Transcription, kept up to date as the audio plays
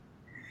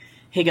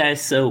Hey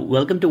guys, so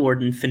welcome to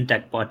Warden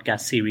FinTech podcast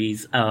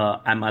series.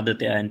 I'm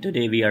Aditya, and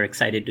today we are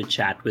excited to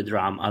chat with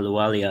Ram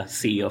Aluwalia,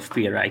 CEO of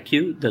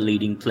PeerIQ, the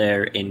leading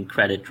player in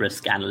credit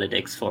risk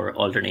analytics for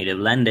alternative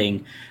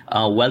lending.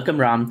 Welcome,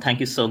 Ram.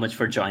 Thank you so much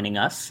for joining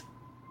us.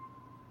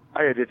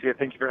 Hi, Aditya.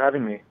 Thank you for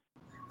having me.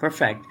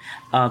 Perfect.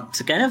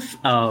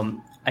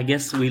 I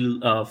guess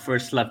we'll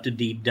first love to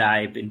deep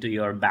dive into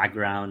your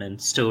background and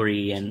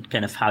story and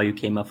kind of how you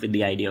came up with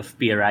the idea of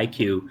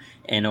PeerIQ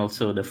and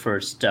also the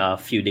first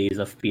few days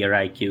of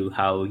PeerIQ,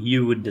 how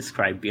you would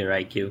describe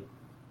PeerIQ.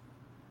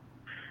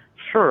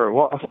 Sure.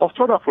 Well, I'll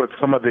start off with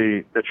some of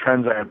the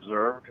trends I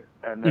observed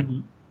and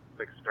then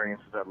the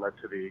experiences that led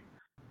to the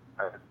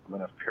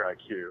development of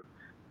PeerIQ.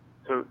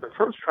 So the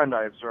first trend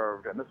I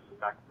observed, and this is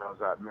back when I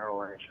was at Merrill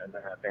Lynch and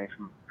then at Bank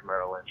of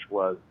Merrill Lynch,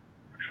 was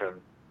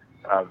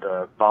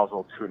the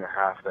Basel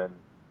 2.5 and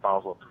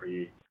Basel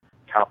 3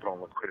 capital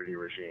and liquidity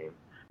regime.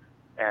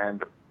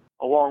 And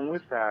along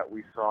with that,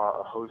 we saw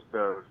a host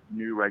of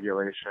new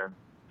regulation,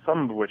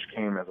 some of which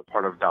came as a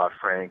part of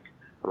Dodd-Frank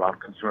around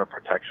consumer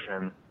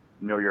protection,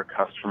 know your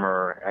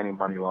customer,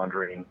 anti-money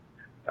laundering,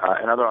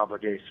 and other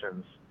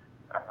obligations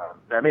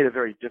that made it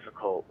very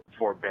difficult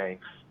for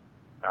banks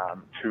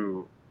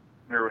to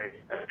generate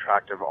an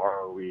attractive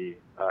ROE in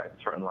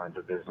certain lines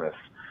of business.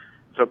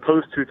 So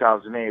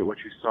post-2008, what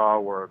you saw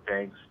were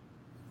banks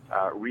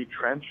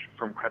retrench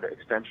from credit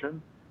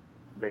extension.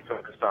 They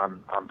focused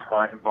on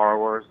prime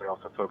borrowers. They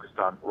also focused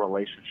on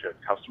relationship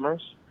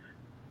customers.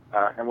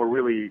 And were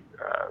really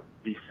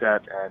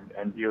beset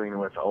and dealing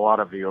with a lot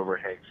of the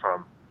overhang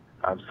from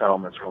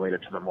settlements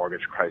related to the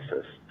mortgage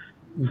crisis.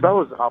 So that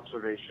was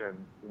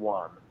observation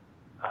one.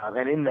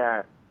 And in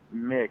that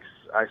mix,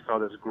 I saw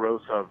this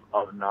growth of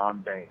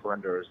non-bank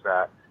lenders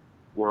that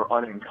were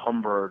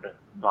unencumbered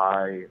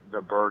by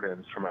the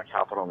burdens from a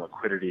capital and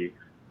liquidity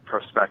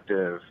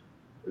perspective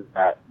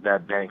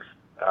that banks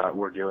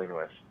were dealing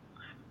with.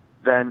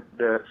 Then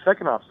the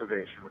second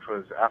observation, which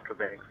was after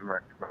Bank of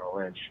Merrill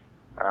Lynch,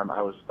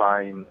 I was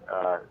buying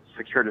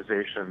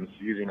securitizations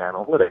using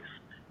analytics,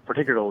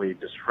 particularly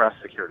distressed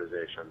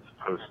securitizations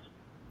post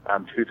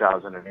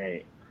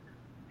 2008.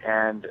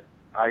 And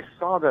I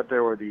saw that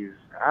there were these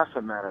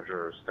asset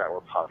managers that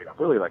were popping up,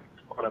 really like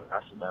a lot of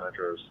asset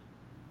managers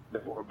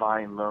that were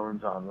buying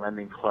loans on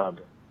Lending Club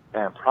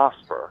and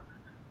Prosper.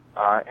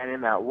 And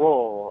in that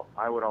role,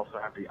 I would also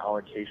have the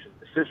allocation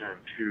decision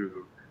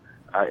to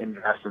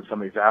invest in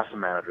some of these asset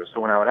managers. So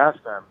when I would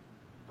ask them,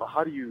 well,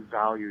 how do you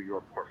value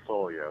your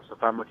portfolio? So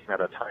if I'm looking at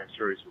a time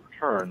series of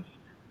returns,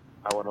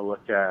 I want to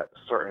look at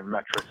certain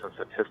metrics and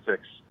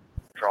statistics,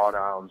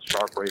 drawdowns,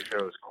 Sharpe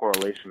ratios,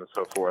 correlation, and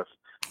so forth.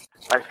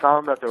 I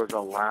found that there was a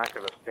lack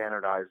of a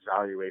standardized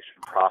valuation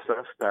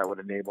process that would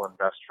enable an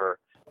investor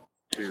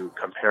to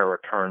compare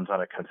returns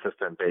on a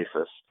consistent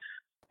basis.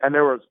 And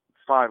there was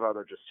 5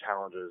 other just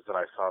challenges that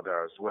I saw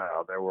there as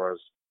well. There was,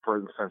 for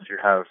instance, you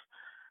have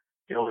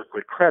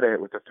illiquid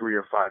credit with a 3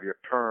 or 5 year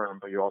term,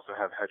 but you also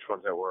have hedge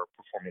funds that were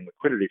performing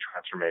liquidity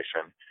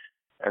transformation.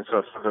 And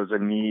so there's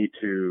a need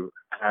to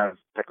have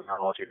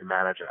technology to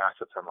manage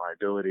assets and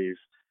liabilities.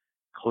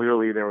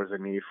 Clearly, there was a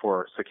need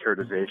for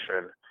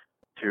securitization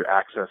to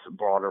access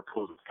broader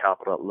pools of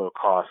capital at low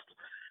cost.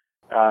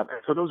 And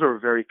so those are a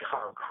very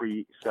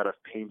concrete set of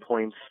pain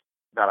points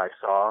that I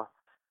saw.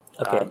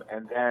 Okay.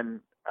 And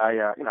then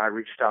I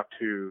reached out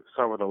to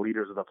some of the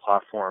leaders of the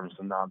platforms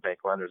and non-bank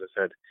lenders.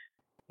 I said,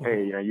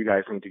 hey, you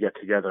guys need to get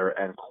together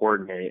and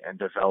coordinate and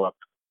develop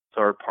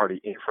third-party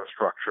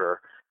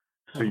infrastructure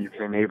so you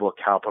can enable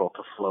capital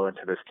to flow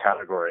into this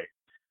category.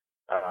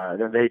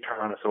 Then they turned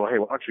around and said, well, hey,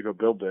 why don't you go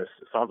build this?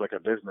 It sounds like a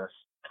business.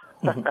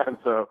 And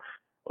so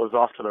it was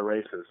off to the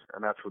races.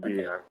 And that's what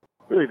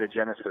really the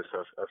genesis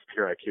of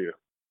PeerIQ.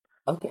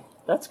 Okay,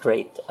 that's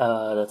great.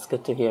 That's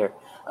good to hear.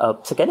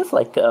 So kind of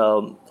like,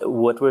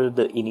 what were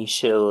the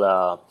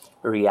initial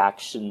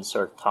reactions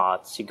or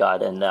thoughts you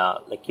got? And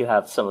like you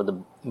have some of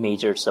the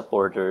major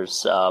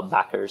supporters,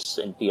 backers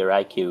in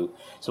PeerIQ.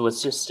 So I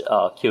was just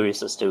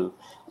curious as to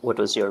what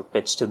was your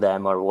pitch to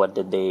them, or what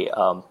did they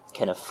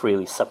kind of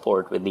really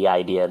support with the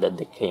idea that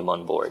they came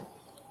on board?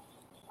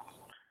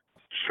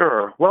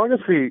 Sure. Well, I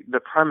guess the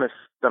premise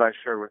that I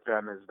shared with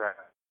them is that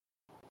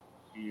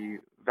the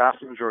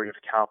vast majority of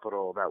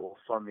capital that will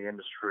fund the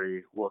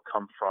industry will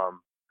come from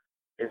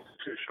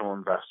institutional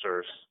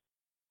investors,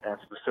 and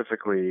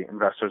specifically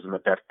investors in the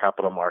debt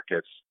capital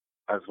markets,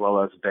 as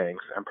well as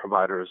banks and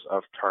providers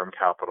of term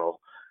capital,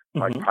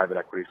 like private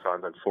equity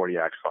funds and 40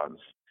 Act funds.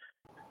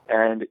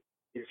 And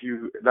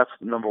that's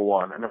number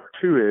one. And number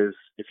two is,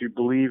 if you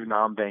believe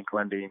non-bank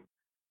lending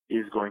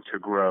is going to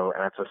grow,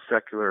 and it's a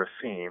secular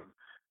theme,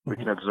 we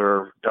can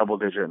observe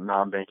double-digit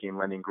non-banking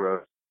lending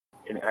growth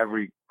in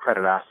every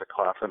credit asset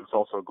class, and it's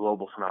also a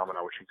global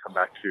phenomenon, which we can come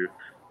back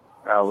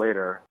to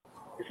later.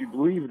 If you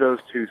believe those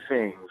two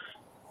things,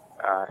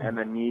 and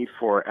the need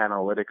for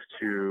analytics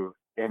to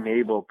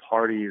enable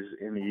parties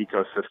in the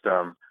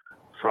ecosystem,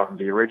 from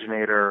the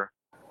originator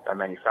that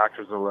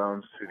manufactures the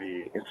loans to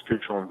the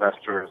institutional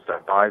investors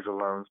that buys the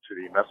loans to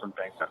the investment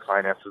bank that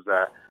finances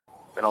that,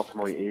 and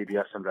ultimately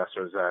ABS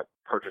investors that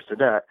purchase the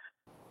debt,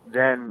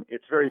 then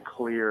it's very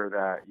clear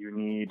that you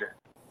need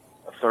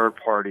a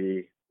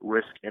third-party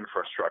risk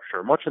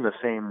infrastructure, much in the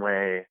same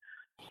way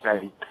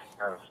that you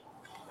have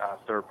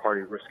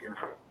third-party risk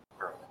infrastructure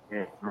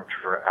in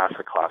mature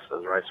asset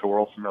classes, right? So we're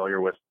all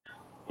familiar with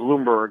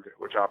Bloomberg,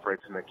 which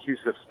operates in the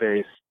CUSIP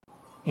space,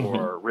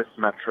 or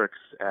RiskMetrics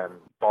and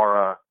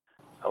Barra,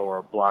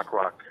 or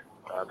BlackRock,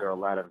 their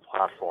Aladdin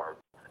platform.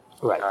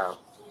 Right.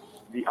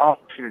 The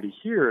opportunity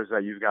here is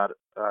that you've got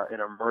an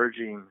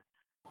emerging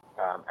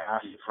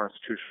asset for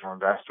institutional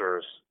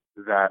investors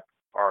that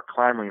are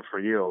clamoring for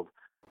yield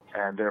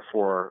and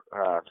therefore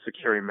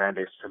securing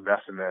mandates to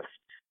invest in this.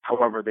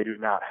 However, they do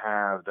not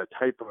have the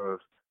type of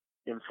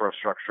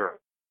infrastructure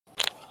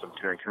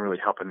that can really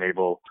help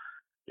enable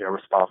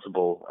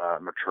responsible,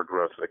 mature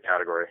growth of the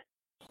category.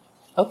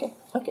 Okay,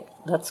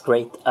 that's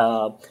great.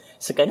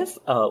 So kind of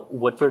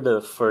what were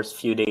the first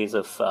few days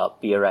of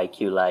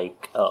PRIQ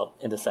like,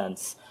 in the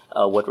sense,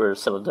 what were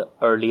some of the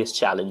earliest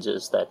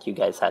challenges that you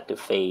guys had to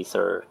face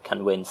or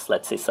convince,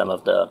 let's say, some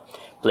of the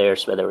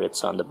players, whether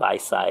it's on the buy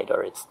side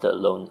or it's the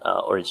loan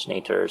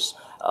originators?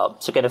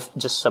 So kind of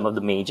just some of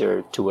the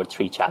major 2 or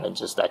 3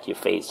 challenges that you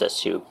faced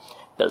as you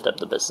built up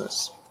the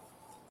business.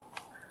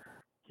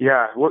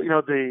 Yeah, well,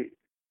 the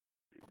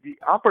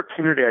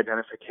opportunity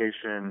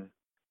identification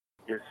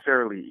is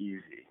fairly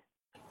easy.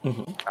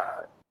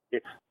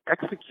 Its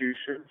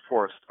execution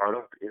for a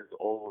startup is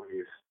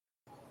always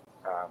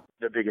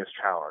the biggest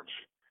challenge.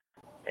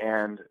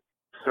 And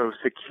so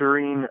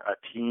securing a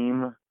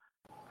team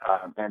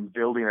and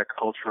building a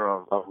culture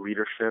of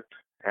leadership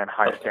and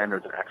high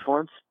standards of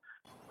excellence,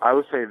 I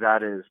would say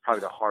that is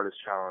probably the hardest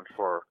challenge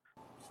for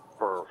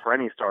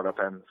any startup,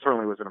 and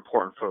certainly was an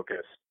important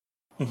focus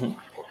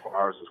for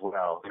ours as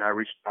well. And I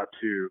reached out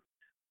to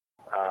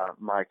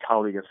my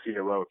colleague and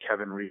COO,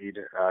 Kevin Reed.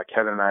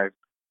 Kevin and I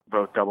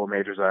both double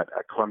majors at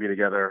Columbia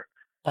together.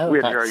 Oh, we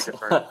had nice. very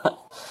different,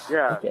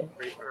 Okay.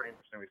 very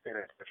interesting.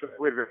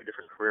 We had very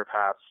different career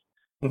paths.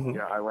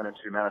 I went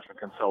into management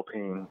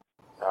consulting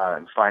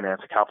and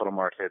finance, capital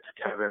markets.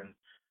 Kevin,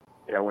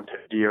 went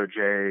to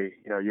DOJ,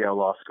 Yale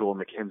Law School,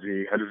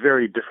 McKinsey. Had a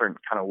very different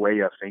kind of way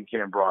of thinking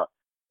and brought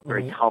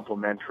very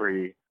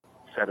complementary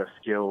set of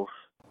skills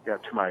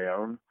to my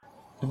own.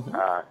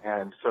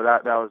 And so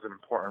that was an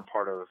important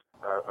part of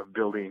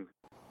building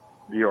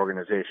the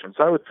organization.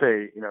 So I would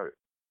say,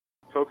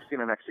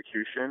 focusing on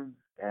execution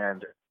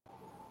and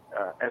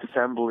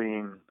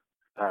assembling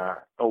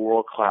a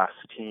world-class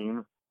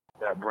team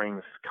that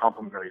brings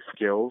complementary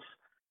skills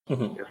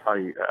is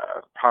probably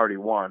priority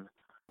 1.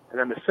 And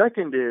then the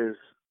second is,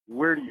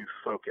 where do you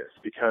focus?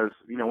 Because,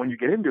 when you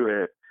get into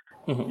it,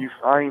 you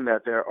find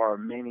that there are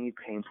many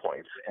pain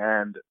points.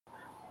 And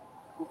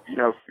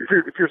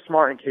if you're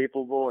smart and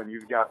capable and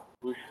you've got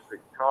solutions that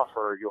you can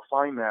offer, you'll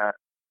find that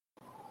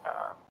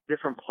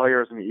different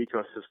players in the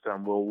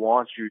ecosystem will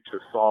want you to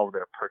solve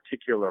their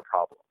particular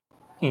problem.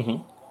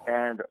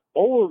 And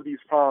all of these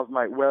problems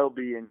might well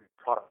be in the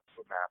product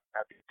roadmap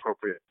at the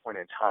appropriate point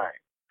in time.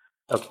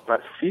 Okay.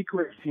 But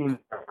sequencing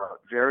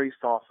very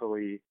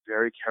thoughtfully,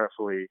 very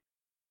carefully,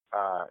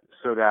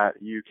 so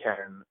that you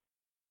can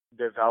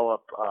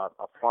develop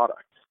a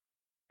product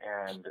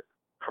and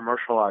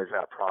commercialize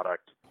that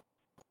product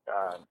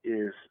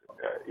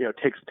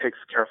takes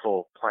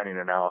careful planning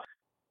and analysis.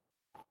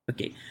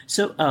 Okay,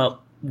 so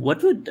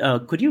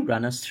could you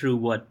run us through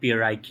what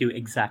PRIQ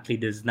exactly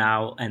does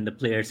now and the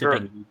players Sure.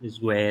 it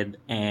engages with,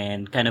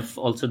 and kind of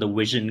also the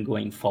vision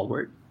going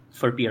forward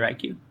for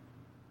PRIQ?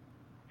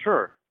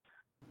 Sure.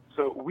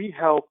 So we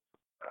help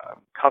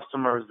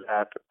customers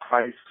at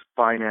price,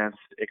 finance,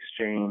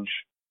 exchange,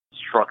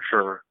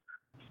 structure,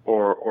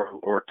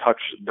 or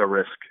touch the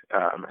risk.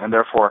 And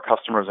therefore, our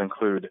customers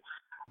include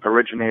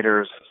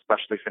originators,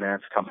 specialty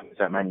finance companies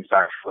that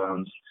manufacture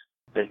loans.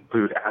 They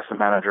include asset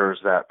managers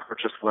that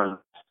purchase loans,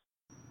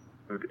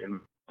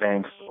 in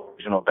banks,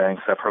 regional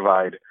banks that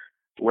provide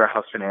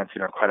warehouse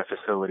financing or credit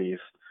facilities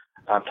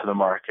to the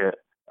market,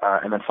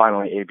 and then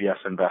finally ABS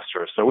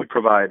investors. So we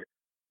provide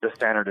the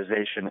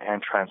standardization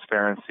and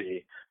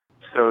transparency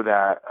so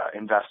that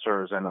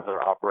investors and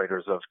other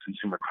operators of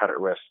consumer credit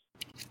risk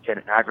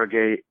can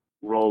aggregate,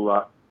 roll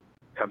up,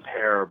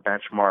 compare,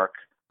 benchmark,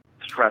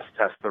 stress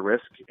test the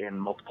risk in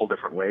multiple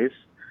different ways.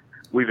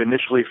 We've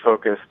initially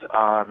focused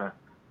on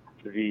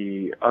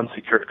the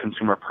unsecured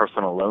consumer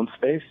personal loan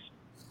space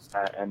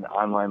and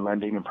online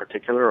lending in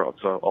particular,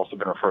 also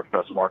been referred to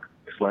as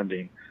marketplace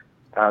lending.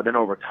 Then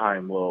over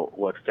time,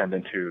 we'll extend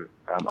into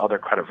other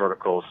credit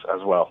verticals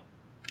as well.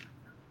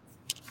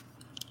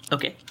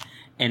 Okay.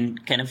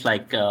 And kind of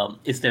like,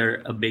 is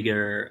there a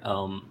bigger,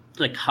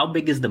 how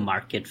big is the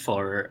market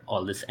for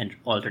all this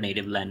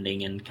alternative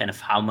lending, and kind of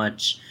how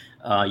much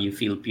you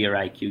feel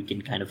PRIQ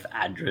can kind of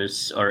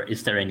address, or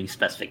is there any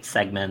specific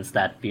segments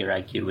that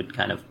PRIQ would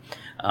kind of,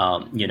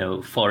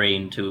 foray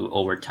into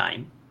over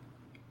time?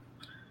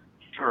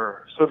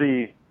 Sure. So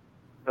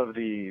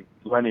the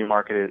lending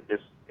market is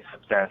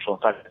substantial.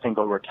 In fact, I think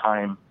over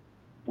time,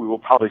 we will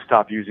probably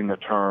stop using the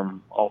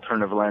term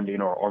alternative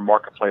lending or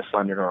marketplace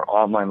lending or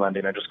online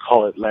lending. I just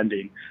call it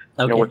lending.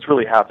 Okay. What's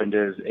really happened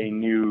is a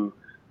new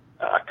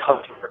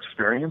customer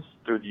experience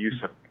through the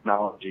use of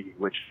technology,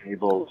 which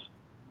enables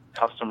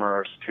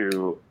customers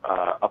to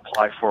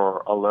apply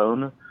for a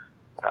loan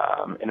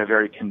in a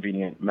very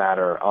convenient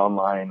manner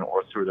online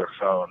or through their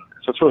phone.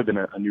 So it's really been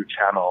a new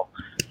channel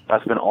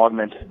that's been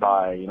augmented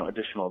by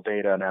additional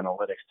data and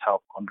analytics to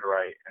help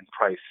underwrite and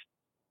price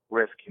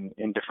risk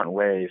in different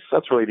ways. So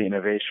that's really the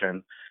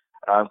innovation.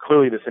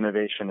 Clearly, this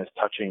innovation is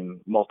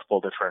touching multiple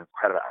different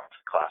credit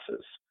asset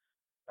classes,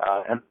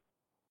 and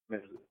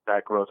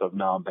that growth of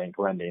non-bank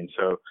lending.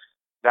 So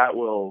that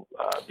will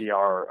be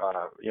our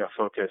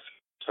focus.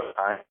 So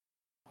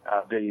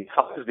the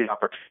size of the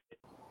opportunity is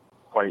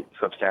quite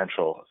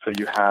substantial. So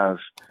you have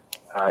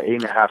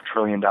 $8.5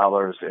 trillion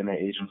in the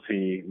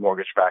agency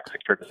mortgage-backed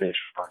securitization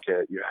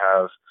market. You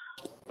have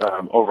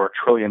over $1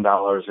 trillion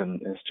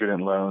in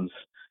student loans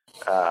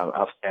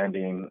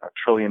outstanding, $1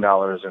 trillion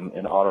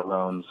in auto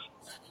loans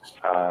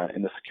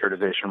in the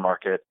securitization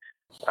market.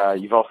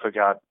 You've also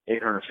got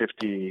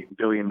 $850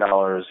 billion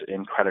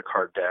in credit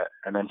card debt,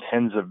 and then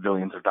tens of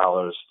billions of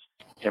dollars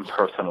in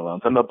personal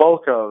loans. And the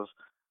bulk of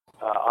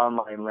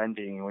online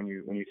lending, when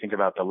you think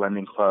about the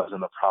lending clubs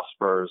and the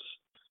Prospers,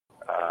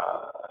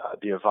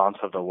 the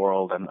Avants of the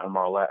world, and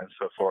Marlette and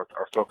so forth,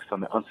 are focused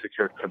on the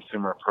unsecured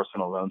consumer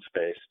personal loan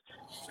space,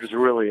 which is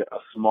really a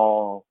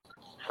small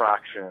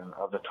fraction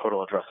of the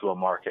total addressable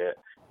market.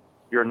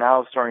 You're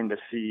now starting to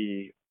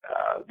see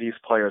these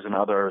players and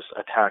others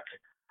attack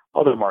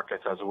other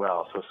markets as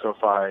well. So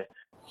SoFi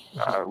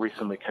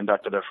recently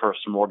conducted their first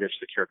mortgage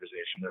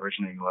securitization,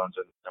 originating loans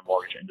in the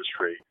mortgage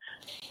industry.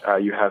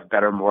 You have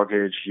Better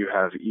Mortgage. You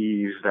have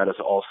Eve that is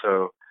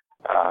also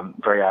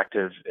very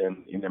active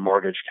in the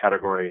mortgage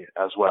category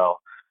as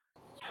well.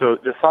 So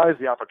the size of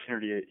the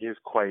opportunity is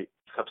quite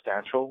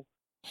substantial.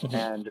 Mm-hmm.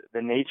 And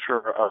the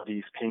nature of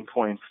these pain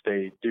points,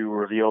 they do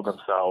reveal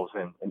themselves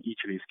in each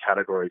of these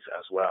categories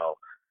as well.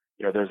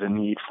 There's a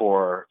need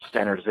for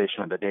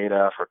standardization of the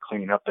data, for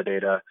cleaning up the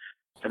data.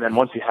 And then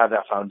once you have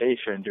that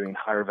foundation, doing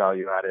higher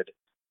value-added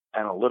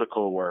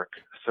analytical work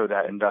so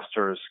that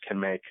investors can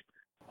make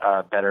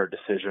better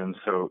decisions,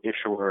 so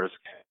issuers,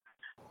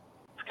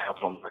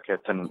 capital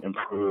markets, and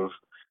improve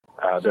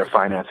their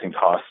financing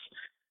costs,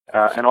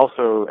 and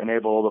also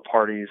enable the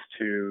parties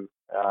to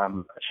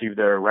achieve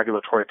their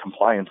regulatory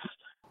compliance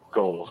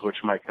goals, which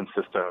might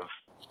consist of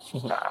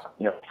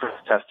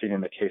first testing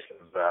in the case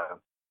of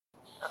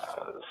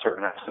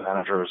certain asset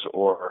managers,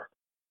 or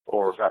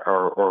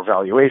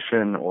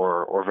valuation,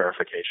 or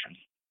verification.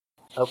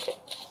 Okay,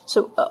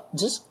 so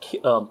just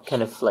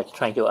kind of like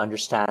trying to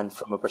understand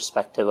from a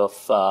perspective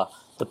of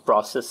the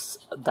process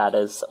that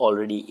is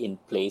already in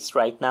place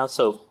right now.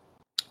 So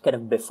kind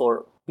of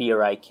before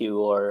PeerIQ,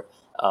 or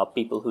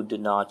people who do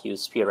not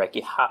use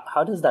PeerIQ,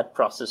 how does that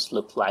process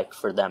look like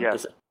for them? Yeah.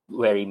 Is it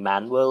very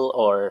manual,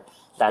 or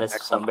that is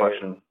Excellent somewhere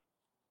question.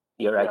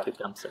 PeerIQ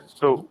comes in?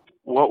 So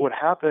what would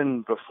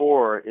happen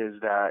before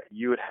is that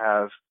you would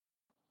have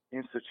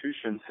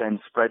institutions send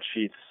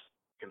spreadsheets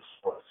and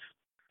forth.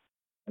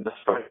 And the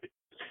spreadsheets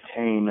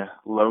contain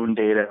loan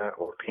data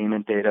or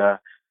payment data,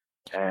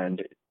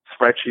 and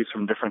spreadsheets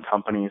from different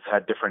companies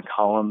had different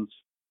columns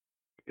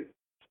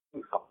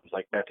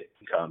like net to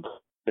income.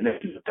 The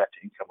net to debt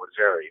to income would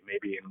vary.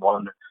 Maybe in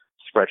one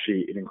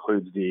spreadsheet it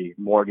includes the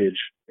mortgage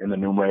in the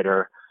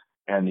numerator,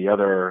 and the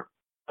other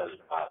does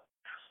not.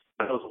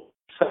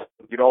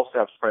 You'd also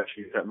have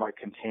spreadsheets that might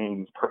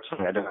contain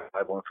personally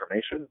identifiable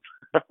information,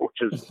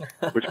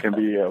 which can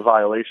be a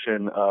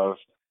violation of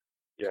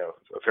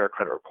the Fair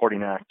Credit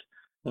Reporting Act.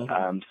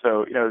 Mm-hmm.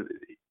 So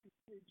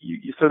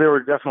there were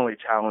definitely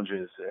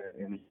challenges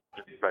in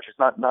these spreadsheets.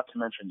 Not to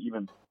mention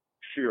even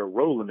sheer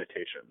row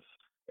limitations.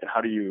 And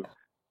how do you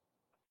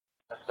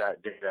test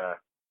that data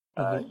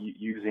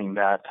using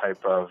that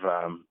type of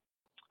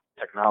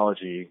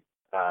technology,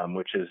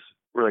 which is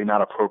really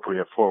not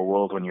appropriate for a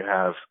world when you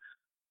have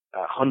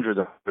hundreds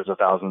of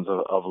thousands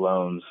of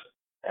loans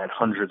and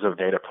hundreds of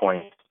data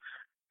points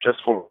just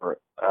for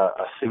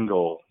a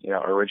single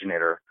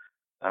originator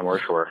or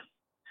issuer.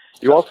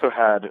 You also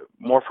had,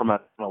 more from an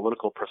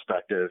analytical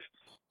perspective,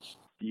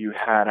 you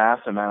had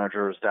asset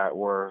managers that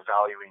were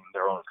valuing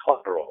their own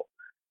collateral.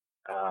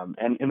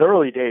 And in the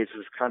early days, it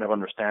was kind of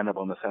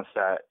understandable in the sense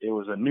that it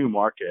was a new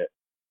market.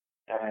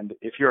 And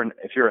if you're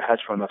a hedge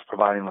fund that's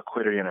providing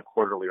liquidity on a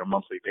quarterly or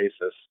monthly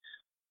basis,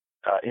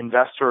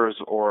 investors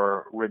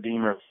or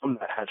redeemers from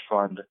that hedge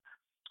fund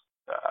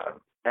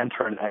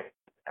enter and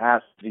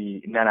ask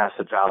the net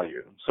asset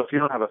value. So if you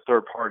don't have a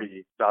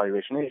third-party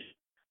valuation agent,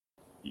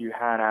 you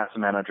had asset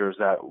managers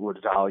that would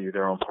value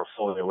their own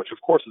portfolio, which of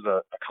course is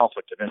a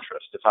conflict of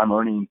interest. If I'm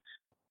earning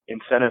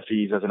incentive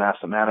fees as an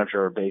asset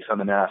manager based on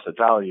the net asset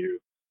value,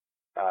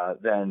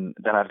 then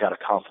I've got a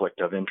conflict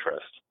of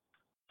interest.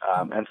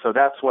 And so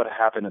that's what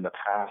happened in the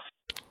past.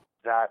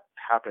 That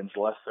happens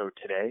less so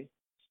today.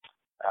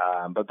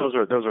 But those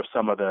are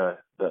some of the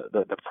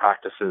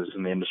practices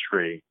in the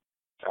industry,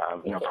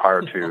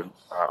 prior to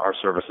our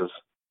services.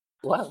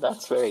 Wow,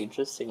 that's very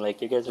interesting.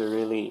 Like you guys are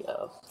really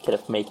kind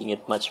of making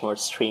it much more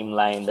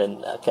streamlined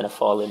and kind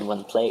of all in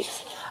one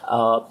place.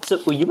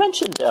 So you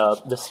mentioned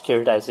the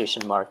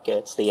securitization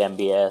markets, the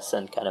MBS,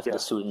 and kind of the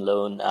Yes. student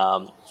loan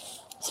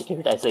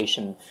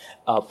securitization.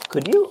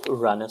 Could you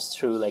run us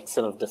through like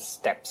some of the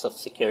steps of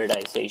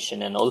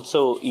securitization and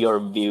also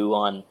your view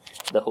on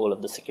the whole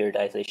of the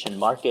securitization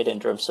market in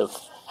terms of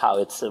how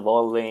it's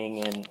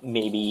evolving and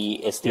maybe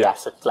is the Yeah.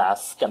 asset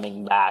class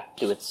coming back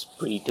to its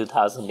pre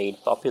 2008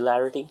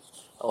 popularity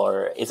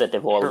or is it Sure.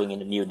 evolving in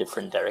a new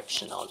different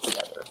direction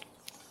altogether?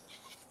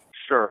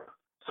 Sure.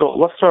 So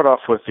let's start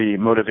off with the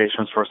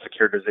motivations for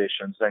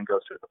securitizations, then go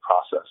through the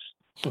process.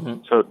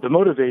 Hmm. So the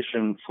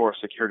motivation for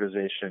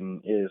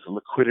securitization is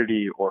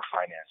liquidity or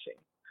financing.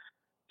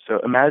 So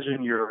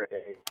imagine you're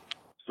a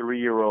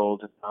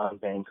 3-year-old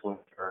non-bank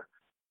lender.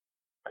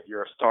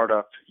 You're a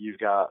startup. You've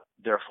got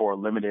therefore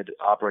limited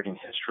operating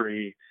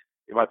history.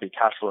 It might be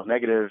cash flow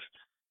negative,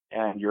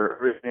 and you're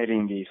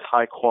originating these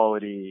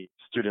high-quality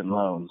student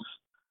loans.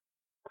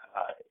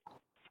 Uh,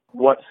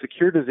 what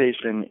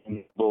securitization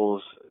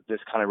enables this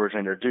kind of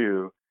originator to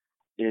do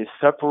is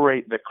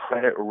separate the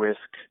credit risk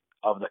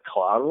of the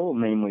collateral,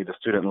 namely the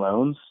student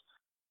loans,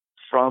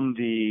 from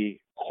the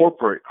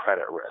corporate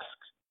credit risk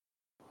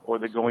or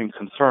the going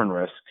concern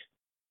risk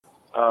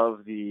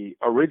of the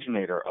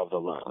originator of the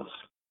loans.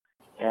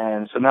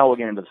 And so now we'll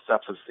get into the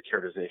steps of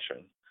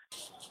securitization.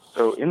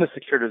 So in the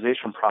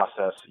securitization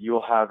process,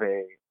 you'll have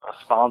a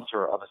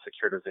sponsor of a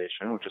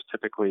securitization, which is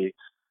typically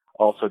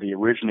also the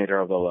originator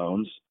of the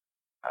loans.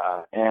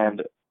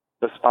 And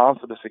the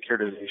sponsor of the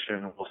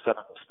securitization will set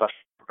up a special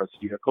purpose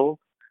vehicle.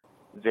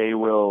 They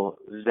will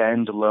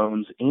lend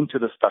loans into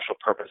the special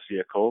purpose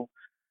vehicle.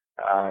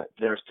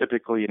 There's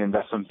typically an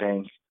investment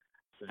bank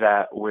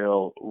that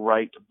will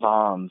write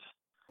bonds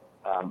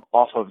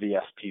off of the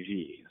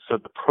SPV. So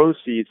the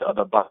proceeds of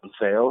the bond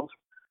sales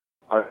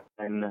are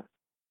then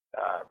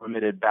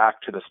remitted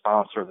back to the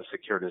sponsor of the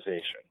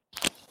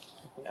securitization.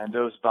 And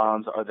those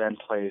bonds are then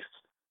placed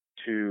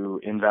to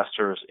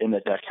investors in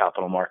the debt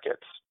capital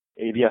markets,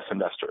 ABS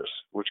investors,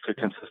 which could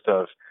consist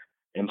of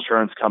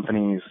insurance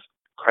companies,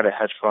 credit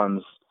hedge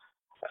funds,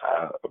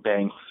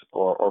 banks,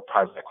 or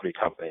private equity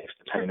companies,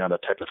 depending on the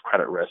type of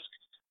credit risk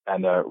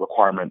and the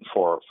requirement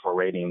for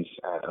ratings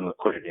and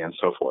liquidity and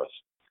so forth.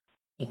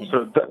 Hmm.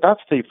 So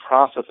that's the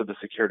process of the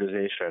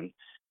securitization.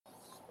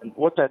 And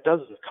what that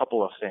does is a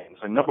couple of things.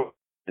 And number one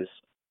is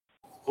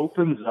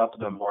opens up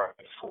the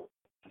market for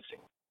financing.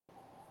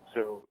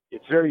 So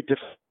it's very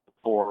difficult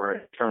for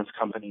insurance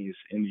companies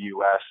in the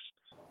U.S.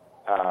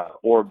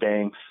 Or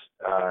banks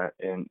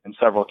in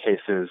several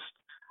cases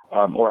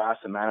or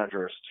asset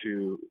managers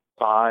to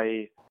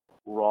buy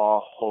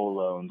raw whole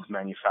loans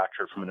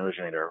manufactured from an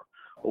originator.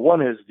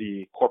 One is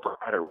the corporate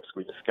credit risk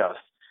we discussed,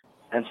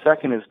 and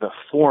second is the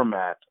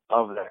format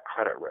of that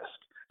credit risk.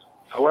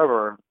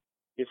 However,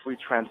 if we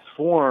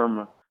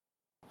transform,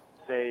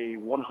 say,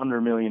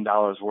 $100 million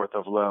worth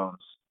of loans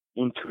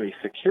into a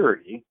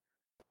security,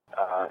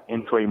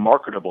 into a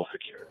marketable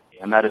security,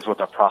 and that is what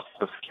the process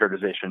of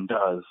securitization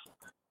does,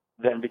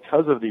 then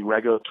because of the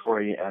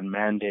regulatory and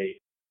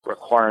mandate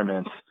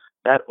requirements,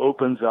 that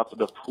opens up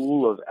the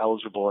pool of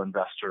eligible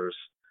investors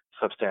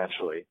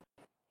substantially.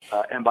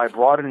 And by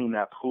broadening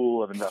that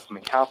pool of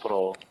investment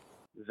capital,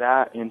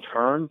 that in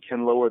turn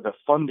can lower the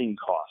funding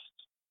cost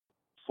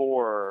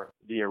for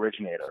the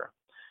originator,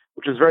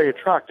 which is very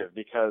attractive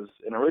because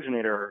an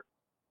originator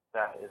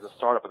that is a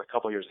startup with a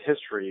couple of years of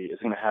history is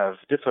going to have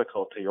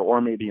difficulty or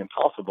maybe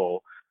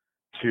impossible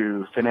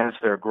to finance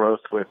their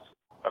growth with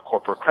a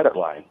corporate credit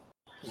line.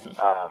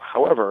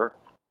 However,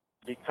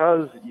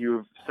 because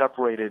you've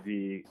separated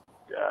the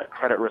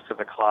credit risk of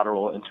the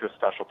collateral into a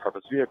special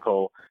purpose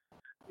vehicle,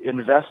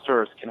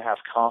 investors can have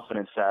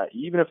confidence that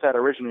even if that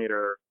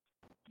originator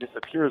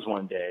disappears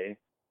one day,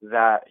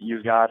 that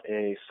you've got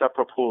a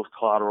separate pool of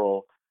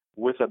collateral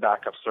with a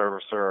backup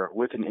servicer,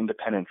 with an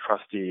independent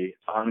trustee,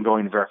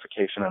 ongoing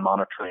verification and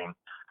monitoring,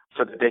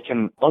 so that they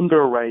can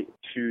underwrite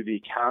to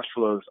the cash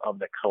flows of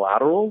the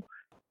collateral,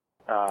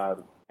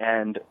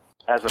 and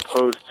as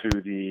opposed to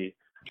the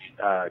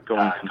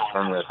going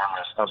concern risk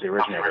of the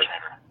originator.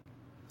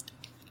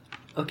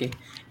 Okay.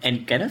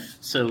 And kind of,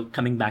 so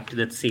coming back to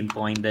that same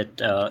point that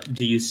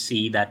do you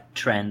see that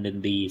trend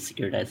in the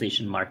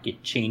securitization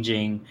market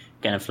changing?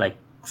 Kind of like,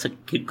 so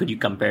could you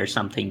compare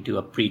something to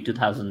a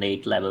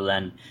pre-2008 level?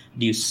 And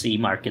do you see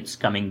markets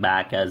coming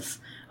back as,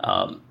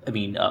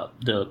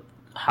 the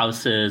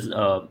houses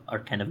are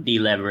kind of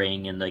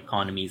delevering and the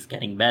economy is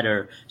getting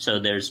better. So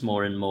there's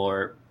more and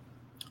more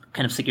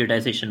kind of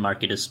securitization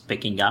market is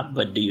picking up,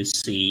 but do you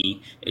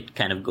see it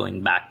kind of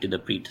going back to the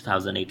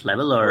pre-2008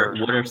 level, or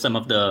what are some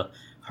of the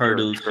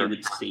hurdles you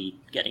would see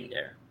getting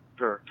there?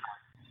 Sure.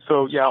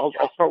 So yeah, I'll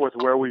start with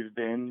where we've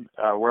been,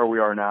 where we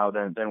are now,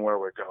 then where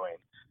we're going.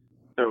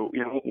 So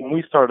when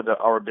we started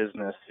our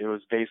business, it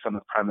was based on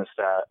the premise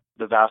that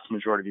the vast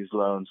majority of these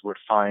loans would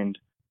find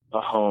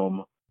a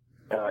home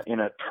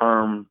in a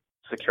term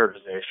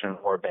securitization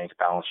or a bank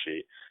balance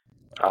sheet.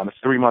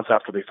 3 months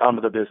after we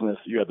founded the business,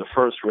 you had the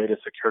first rated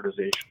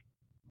securitization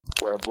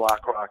where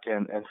BlackRock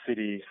and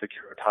Citi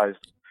securitized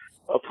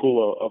a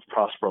pool of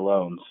Prosper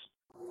loans.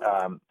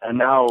 And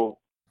now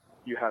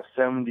you have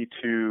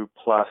 72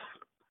 plus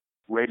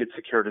rated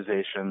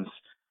securitizations.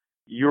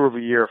 Year over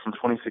year from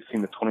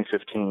 2016 to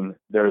 2015,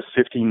 there is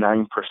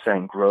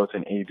 59% growth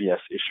in ABS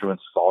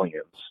issuance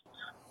volumes.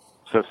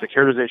 So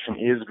securitization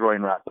is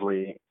growing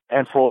rapidly,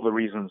 and for all the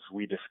reasons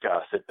we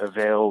discussed. It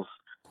avails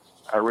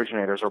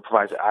originators or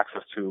provides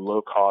access to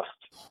low-cost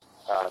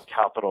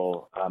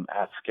capital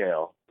at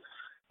scale.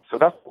 So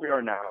that's where we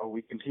are now.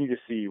 We continue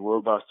to see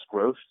robust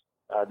growth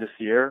this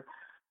year.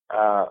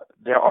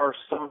 There are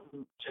some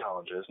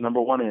challenges.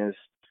 Number one is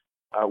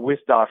with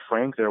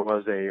Dodd-Frank, there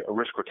was a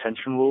risk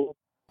retention rule,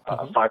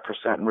 a 5%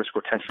 risk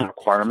retention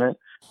requirement,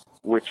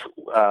 which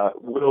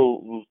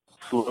will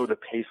slow the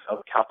pace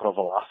of capital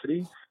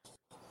velocity.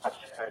 That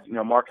said,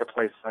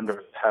 marketplace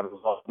lenders have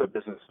evolved their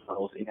business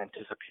models in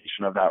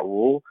anticipation of that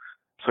rule.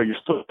 So you're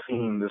still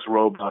seeing this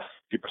robust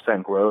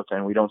 50% growth,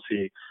 and we don't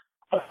see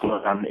a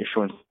slowdown in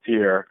issuance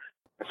here.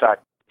 In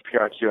fact,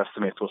 PRIQ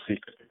estimates we'll see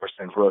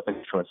 50% growth in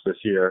issuance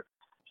this year.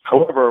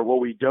 However, what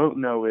we don't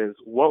know is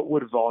what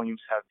would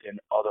volumes have been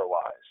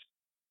otherwise?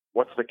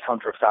 What's the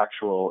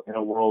counterfactual in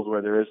a world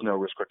where there is no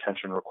risk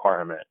retention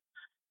requirement?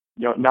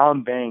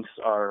 Non-banks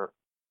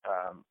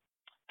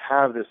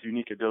have this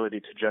unique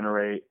ability to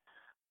generate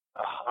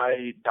a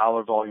high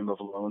dollar volume of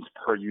loans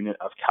per unit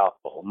of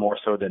capital, more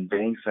so than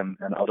banks and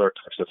other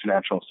types of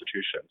financial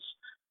institutions.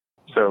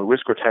 So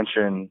risk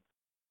retention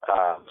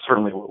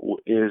certainly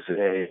is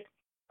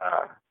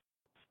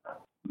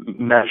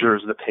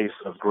measures the pace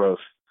of growth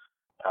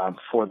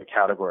for the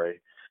category.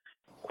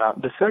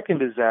 The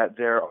second is that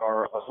there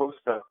are a host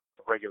of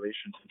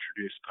regulations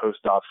introduced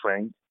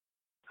post-Dodd-Frank,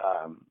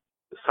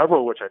 several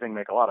of which I think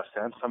make a lot of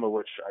sense, some of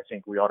which I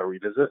think we ought to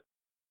revisit.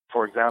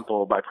 For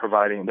example,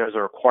 there's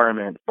a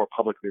requirement for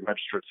publicly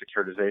registered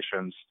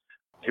securitizations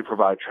to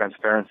provide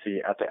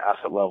transparency at the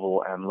asset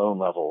level and loan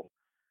level.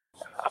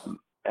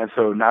 And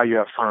so now you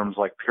have firms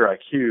like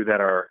PureIQ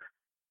that are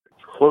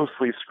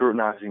closely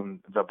scrutinizing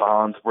the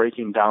bonds,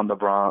 breaking down the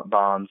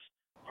bonds,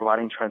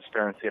 providing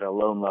transparency at a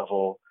loan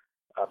level,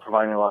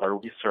 providing a lot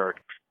of research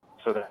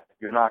so that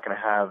you're not going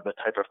to have the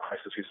type of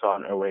crisis we saw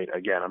in '08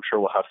 again. I'm sure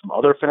we'll have some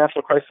other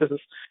financial crises,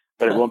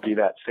 but it won't be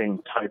that same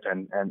type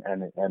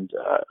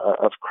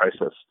of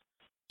crisis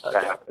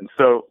that happens.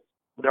 So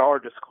there are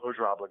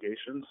disclosure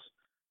obligations,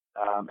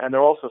 and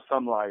there are also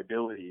some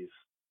liabilities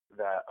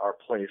that are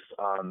placed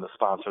on the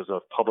sponsors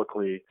of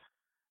publicly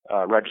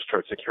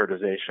registered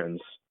securitizations,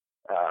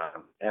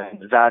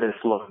 and that is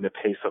slowing the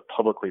pace of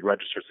publicly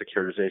registered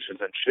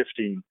securitizations and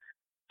shifting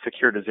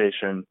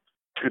securitization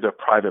to the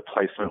private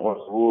placement or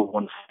the Rule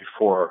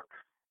 144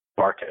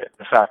 market.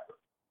 In fact,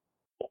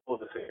 all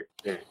of the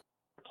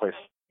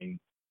securitizations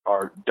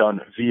are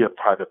done via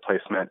private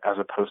placement as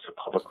opposed to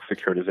public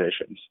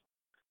securitizations.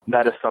 And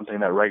that is something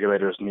that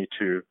regulators need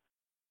to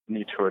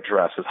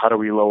address: is how do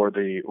we lower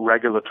the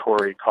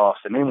regulatory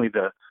costs, and namely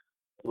the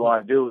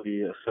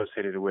liability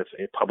associated with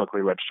a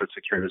publicly registered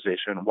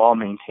securitization, while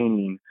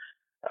maintaining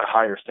a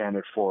higher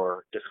standard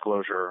for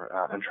disclosure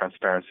and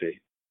transparency.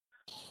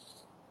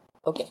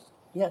 Okay,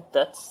 yeah,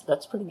 that's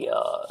pretty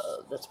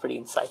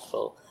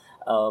insightful.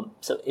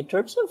 So in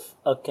terms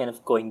of kind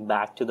of going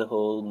back to the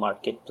whole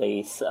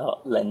marketplace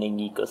lending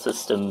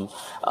ecosystem,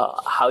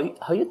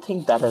 how you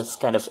think that has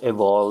kind of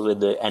evolved with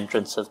the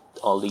entrance of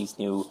all these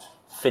new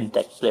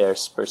fintech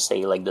players per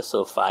se, like the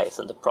SoFis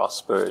and the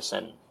Prospers,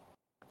 and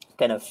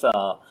kind of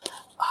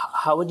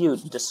how would you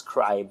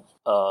describe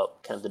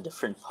kind of the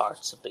different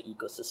parts of the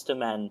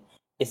ecosystem, and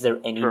is there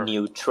any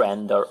new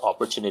trend or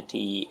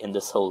opportunity in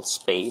this whole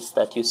space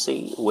that you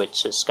see,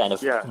 which is kind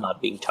of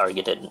not being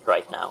targeted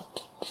right now?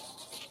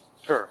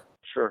 Sure.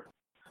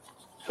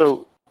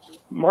 So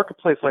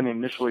marketplace lending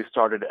initially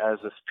started as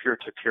this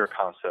peer-to-peer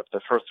concept.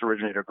 The first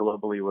originator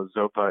globally was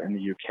Zopa in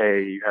the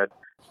UK. You had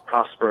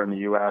Prosper in the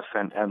US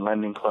and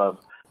Lending Club.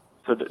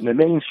 So the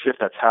main shift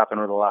that's happened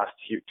over the last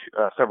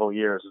several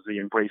years is the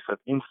embrace of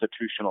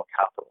institutional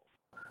capital,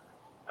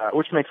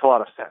 which makes a lot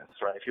of sense,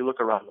 right? If you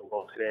look around the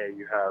world today,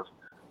 you have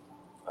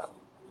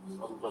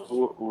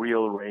a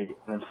real rate,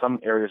 and in some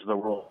areas of the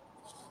world,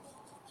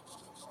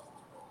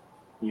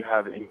 you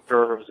have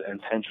insurers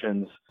and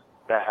pensions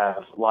that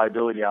have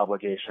liability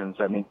obligations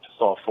that need to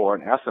solve for,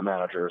 and asset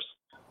managers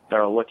that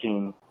are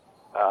looking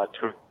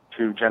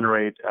to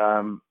generate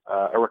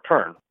a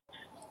return.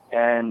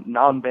 And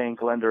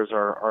non-bank lenders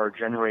are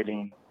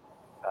generating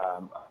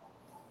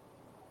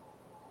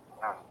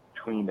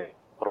between that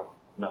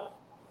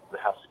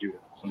has to do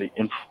with the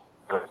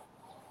infrastructure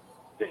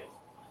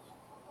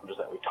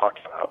that we talked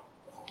about.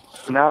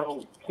 So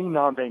now, seeing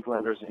non-bank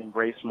lenders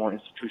embrace more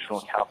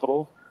institutional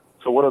capital.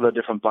 So what are the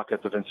different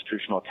buckets of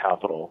institutional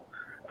capital?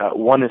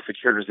 One is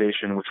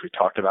securitization, which we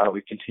talked about.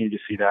 We continue to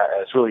see that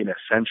as really an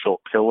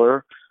essential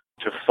pillar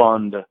to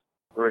fund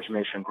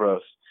origination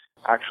growth.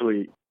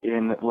 Actually,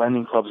 in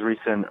Lending Club's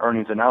recent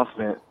earnings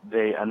announcement,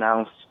 they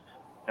announced,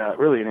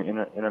 really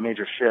in a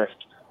major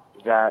shift,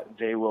 that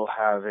they will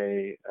have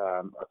a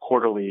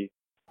quarterly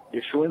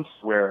issuance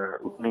where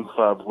Lending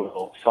Club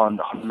will fund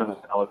 $100 million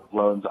of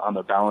loans on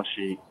their balance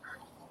sheet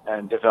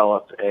and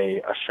develop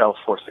a shelf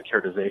for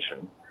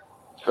securitization.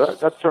 So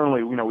that's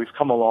certainly, we've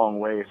come a long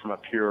way from a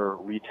pure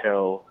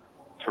retail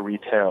to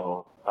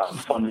retail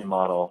funding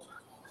model.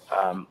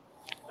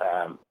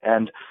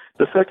 And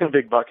the second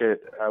big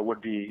bucket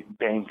would be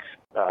bank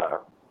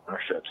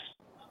partnerships.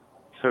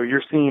 So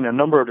you're seeing a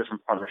number of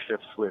different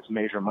partnerships with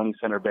major money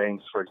center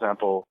banks. For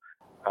example,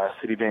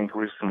 Citibank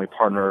recently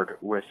partnered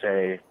with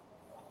a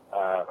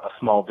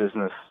small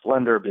business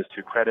lender,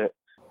 Biz2 Credit.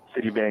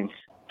 Citibank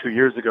 2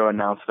 years ago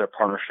announced their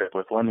partnership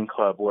with Lending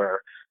Club,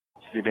 where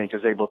Citibank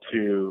is able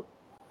to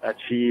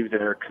achieve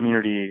their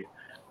Community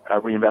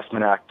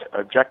Reinvestment Act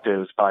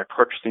objectives by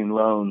purchasing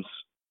loans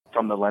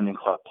from the Lending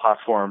Club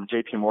platform.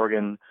 JP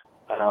Morgan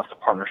announced a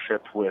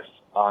partnership with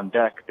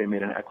OnDeck. They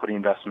made an equity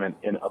investment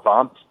in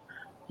Avant.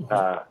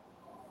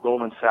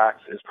 Goldman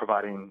Sachs is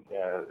providing,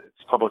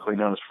 it's publicly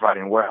known as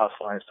providing warehouse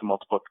lines to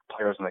multiple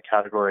players in the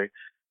category,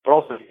 but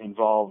also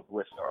involved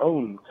with their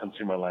own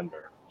consumer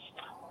lender.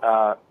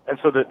 And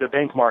so the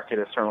bank market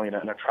is certainly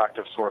an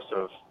attractive source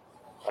of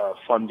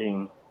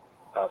funding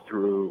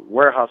through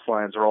warehouse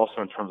lines, or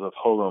also in terms of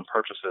whole loan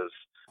purchases.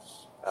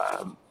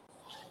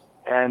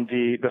 And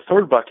the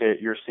third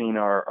bucket you're seeing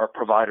are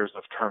providers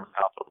of term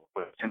capital.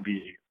 It can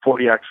be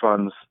 40X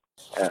funds,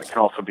 and it can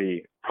also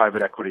be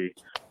private equity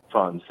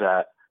funds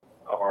that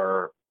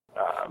are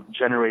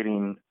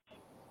generating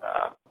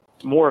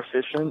more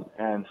efficient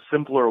and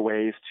simpler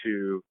ways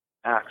to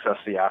access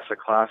the asset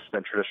class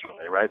than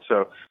traditionally, right?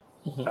 So,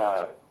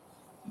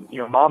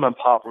 mom and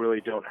pop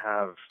really don't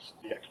have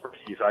the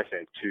expertise, I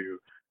think, to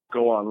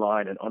go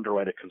online and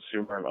underwrite a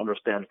consumer and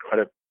understand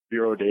credit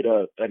bureau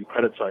data and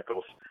credit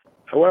cycles.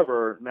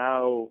 However,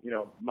 now,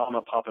 mom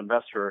and pop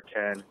investor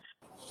can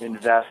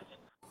invest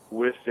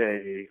with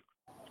via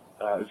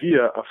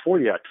a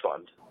 40X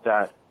fund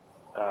that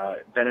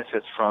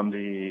benefits from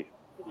the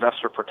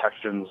investor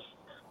protections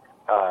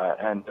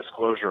and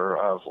disclosure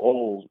of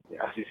all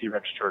SEC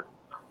registered.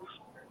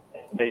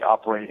 They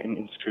operate in an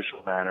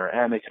institutional manner,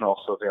 and they can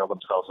also avail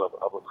themselves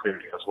of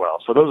liquidity as well.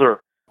 So those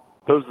are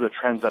the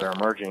trends that are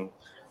emerging.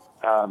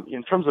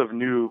 In terms of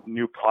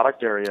new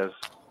product areas,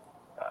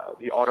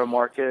 the auto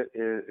market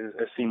is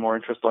seeing more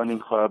interest. Lending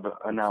Club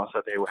announced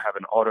that they will have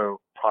an auto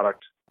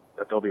product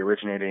that they'll be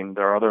originating.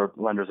 There are other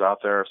lenders out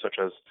there, such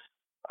as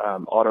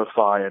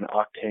AutoFi and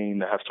Octane,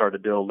 that have started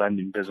to build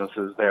lending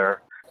businesses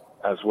there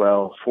as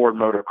well. Ford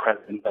Motor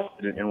Credit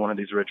invested in one of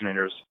these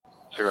originators,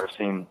 so we're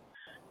seeing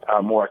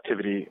more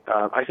activity.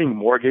 I think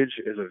mortgage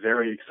is a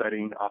very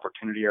exciting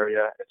opportunity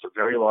area. It's a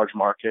very large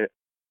market.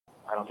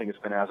 I don't think it's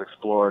been as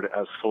explored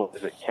as full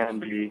as it can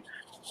be.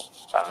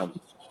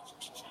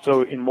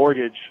 So in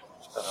mortgage,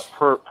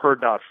 per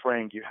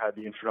Dodd-Frank, you had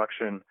the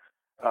introduction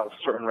of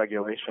certain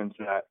regulations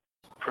that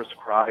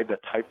prescribe the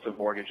types of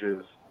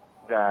mortgages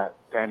that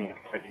Fannie and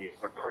Freddie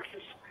would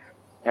purchase.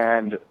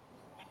 And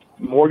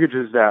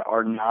mortgages that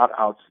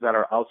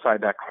are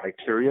outside that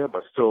criteria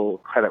but still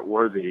credit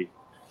worthy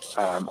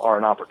are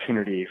an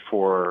opportunity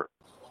for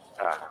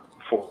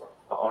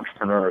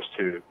entrepreneurs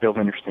to build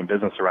an interesting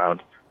business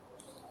around.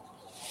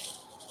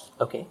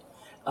 Okay.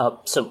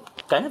 So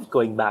kind of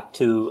going back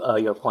to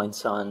your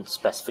points on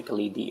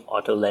specifically the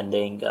auto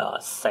lending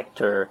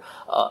sector,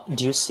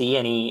 do you see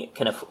any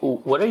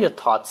what are your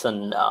thoughts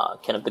on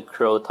kind of the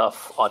growth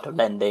of auto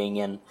lending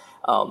and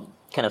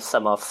kind of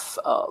some of,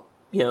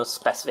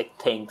 specific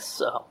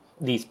things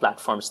these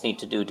platforms need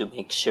to do to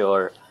make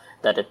sure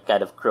that it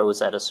kind of grows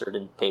at a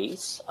certain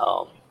pace?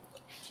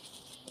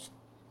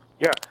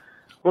 Yeah.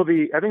 Well,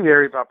 I think the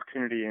area of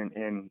opportunity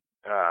in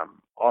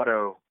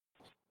auto,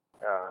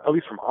 at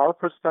least from our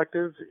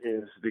perspective,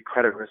 is the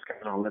credit risk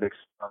analytics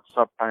on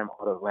subprime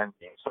auto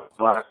lending. So in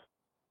the last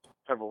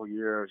several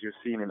years, you've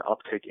seen an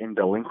uptick in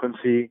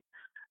delinquency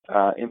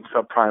in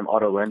subprime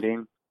auto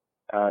lending.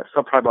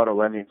 Subprime auto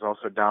lending is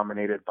also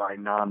dominated by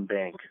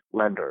non-bank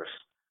lenders.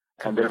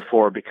 And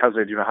therefore, because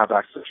they do not have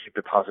access to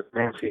deposit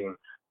financing,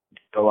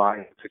 rely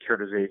on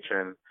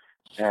securitization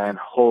and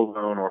whole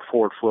loan or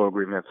forward flow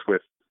agreements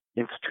with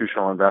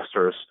institutional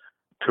investors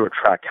to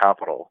attract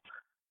capital.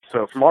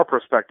 So from our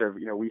perspective,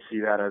 we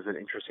see that as an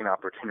interesting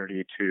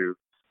opportunity to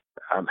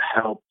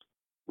help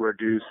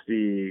reduce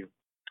the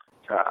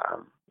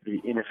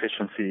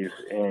inefficiencies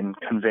in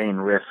conveying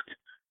risk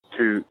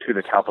to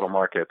the capital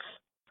markets.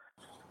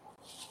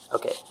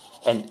 Okay.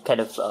 And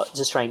kind of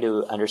just trying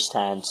to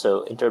understand,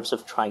 so in terms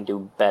of trying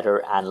to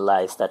better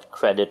analyze that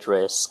credit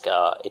risk,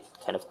 it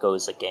kind of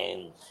goes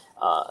again,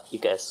 you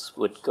guys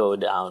would go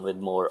down with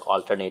more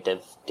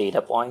alternative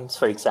data points,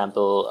 for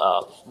example,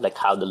 like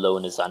how the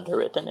loan is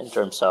underwritten in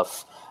terms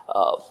of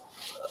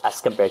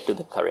as compared to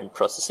the current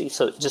processes.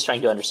 So just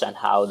trying to understand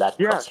how that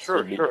process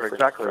would be different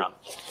exactly. from.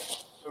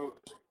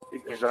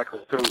 Exactly.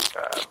 So,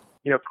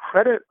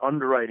 credit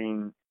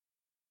underwriting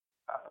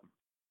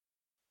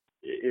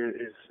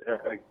is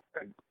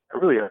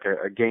really like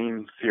a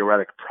game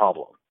theoretic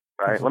problem,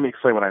 right? Mm-hmm. Let me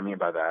explain what I mean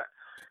by that.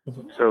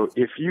 Mm-hmm. So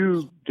if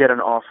you get an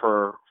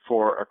offer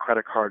for a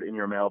credit card in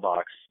your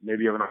mailbox,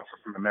 maybe you have an offer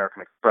from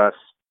American Express,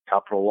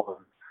 Capital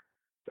One,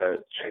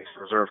 the Chase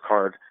Reserve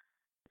Card.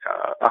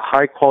 A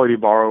high-quality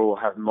borrower will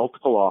have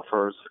multiple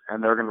offers,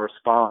 and they're going to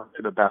respond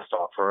to the best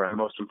offer. And the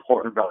most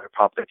important value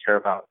prop they care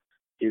about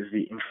is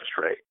the interest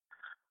rate.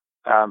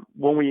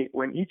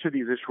 When each of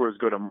these issuers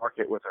go to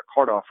market with their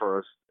card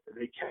offers,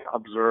 they can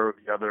observe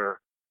the other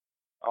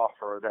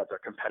offer that their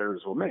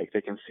competitors will make.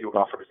 They can see what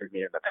offers they've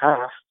made in the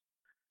past,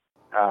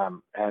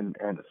 and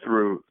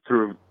through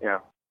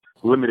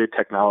limited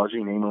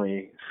technology,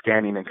 namely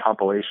scanning and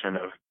compilation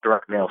of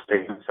direct mail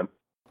statements and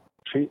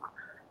sheet.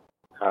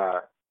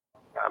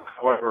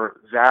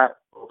 However, that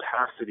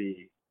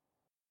opacity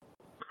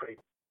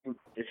creates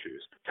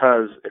issues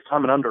because if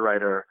I'm an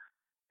underwriter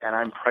and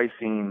I'm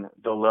pricing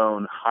the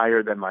loan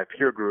higher than my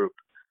peer group,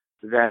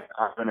 then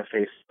I'm going to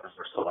face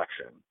for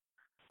selection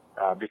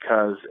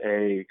because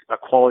a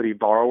quality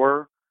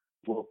borrower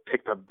will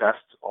pick the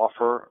best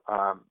offer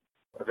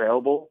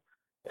available.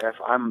 If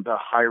I'm the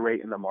high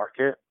rate in the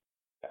market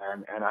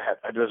and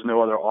there's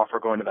no other offer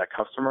going to that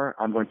customer,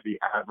 I'm going to be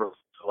adversely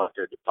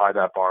selected by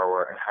that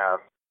borrower and have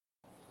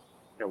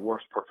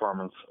worse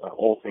performance,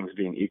 all things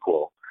being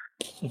equal.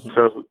 Mm-hmm.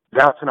 So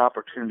that's an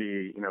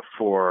opportunity,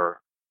 for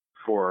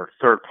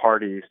third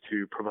parties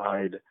to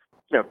provide,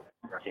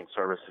 marketing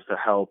services to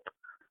help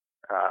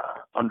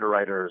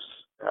underwriters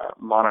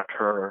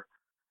monitor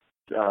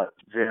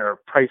their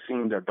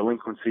pricing, their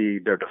delinquency,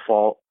 their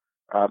default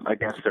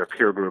against their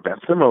peer group, and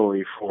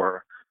similarly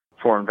for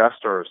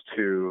investors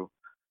to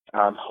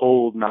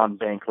hold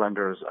non-bank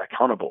lenders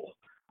accountable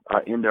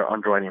in their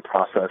underwriting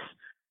process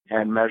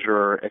and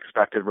measure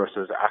expected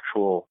versus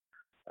actual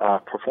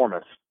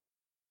performance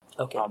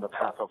on the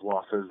path of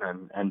losses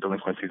and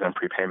delinquencies and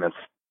prepayments.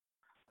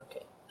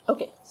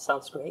 Okay,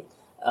 sounds great.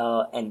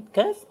 And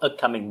kind of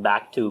coming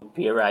back to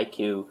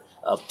PeerIQ,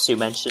 so you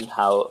mentioned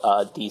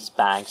how these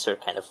banks are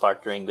kind of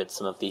partnering with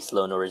some of these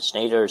loan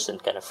originators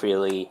and kind of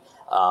really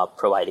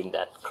providing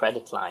that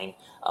credit line.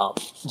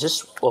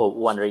 Just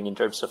wondering in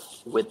terms of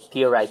with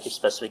PeerIQ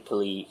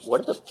specifically, what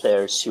are the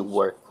players you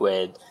work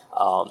with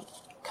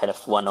kind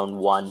of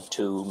one-on-one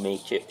to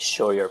make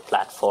sure your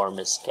platform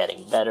is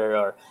getting better,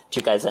 or do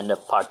you guys end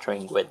up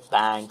partnering with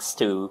banks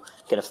to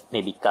kind of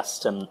maybe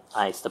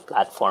customize the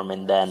platform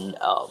and then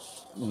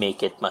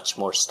make it much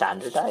more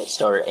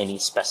standardized, or any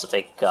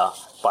specific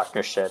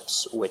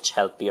partnerships which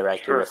help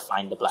PeerIQ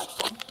refine the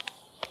platform?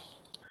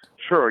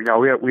 Sure.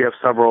 We have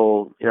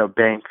several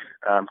bank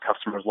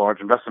customers,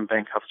 large investment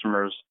bank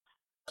customers,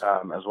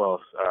 as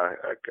well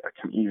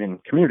as even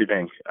community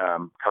bank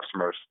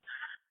customers.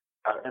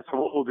 And so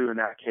what we'll do in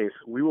that case,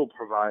 we will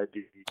provide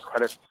the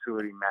credit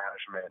facility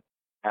management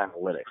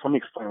analytics. Let me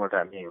explain what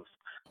that means.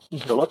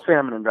 Mm-hmm. So let's say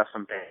I'm an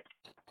investment bank,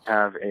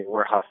 have a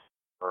warehouse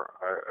or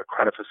a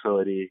credit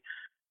facility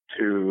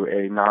to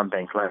a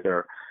non-bank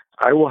lender.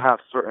 I will have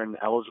certain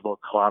eligible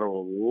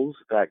collateral rules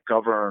that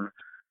govern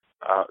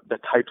the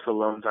types of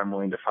loans I'm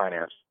willing to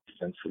finance.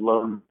 Since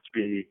loans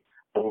be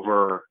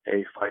over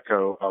a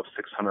FICO of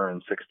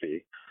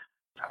 660.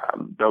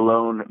 The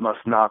loan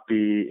must not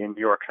be in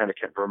New York,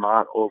 Connecticut,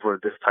 Vermont over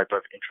this type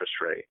of interest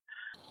rate.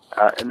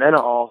 And then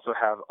I'll also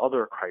have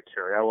other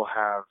criteria. I will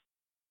have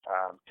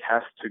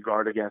tests to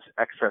guard against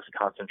excess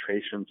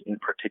concentrations in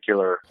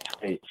particular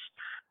states.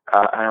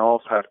 And I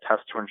also have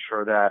tests to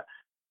ensure that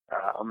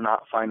I'm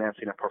not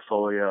financing a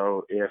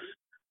portfolio if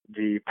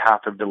the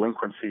path of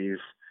delinquencies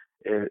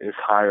is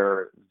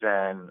higher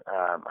than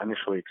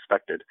initially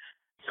expected.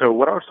 So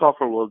what our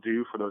software will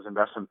do for those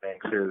investment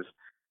banks is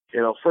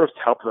it'll first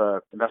help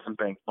the investment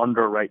bank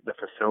underwrite the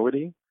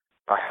facility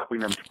by helping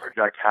them to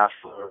project cash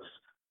flows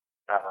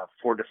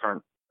for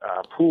different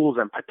pools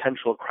and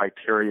potential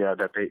criteria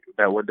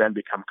that would then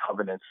become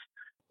covenants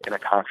in a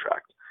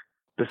contract.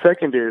 The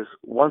second is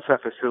once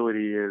that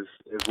facility is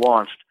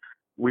launched,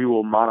 we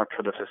will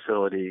monitor the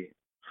facility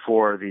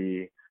for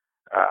the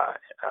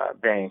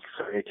bank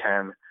so it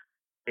can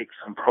take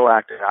some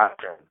proactive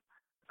action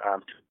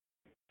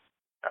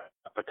to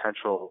a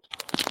potential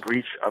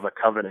breach of a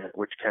covenant,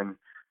 which can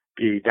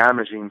be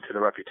damaging to the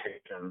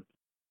reputation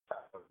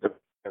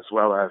as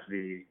well as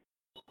the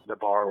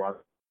borrower,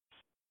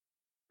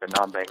 the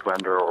non-bank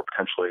lender, or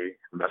potentially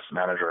investment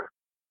manager.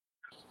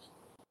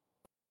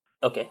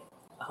 Okay.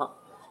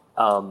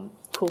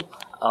 Cool.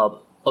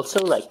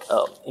 Also,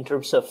 in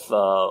terms of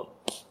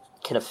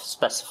kind of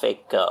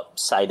specific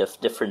side of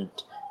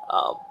different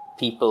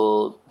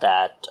people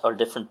that or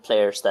different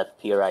players that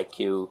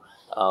PeerIQ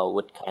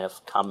would kind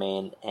of come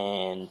in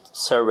and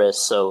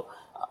service. So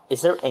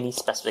is there any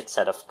specific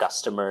set of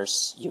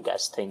customers you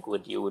guys think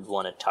you would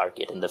want to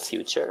target in the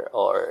future,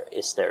 or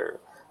is there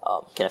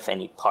kind of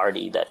any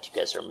party that you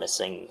guys are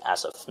missing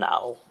as of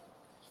now?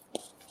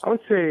 I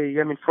would say,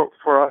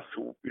 for us,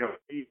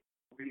 we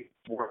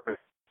work with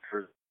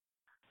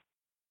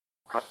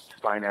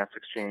finance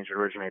exchange to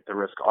originate the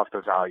risk off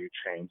the value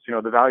chain.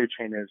 So, the value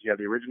chain is you have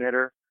the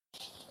originator,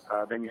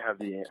 then you have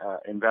the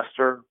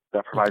investor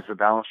that provides the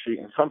balance sheet.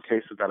 In some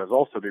cases, that is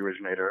also the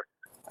originator,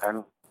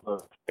 and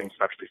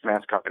especially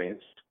finance companies.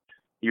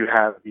 You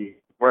have the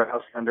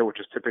warehouse lender, which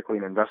is typically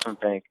an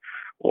investment bank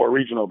or a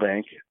regional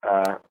bank,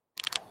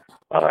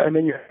 And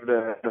then you have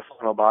the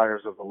final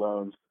buyers of the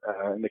loans,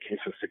 in the case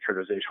of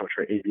securitization, which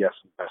are ABS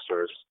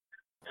investors.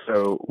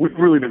 So we've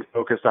really been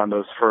focused on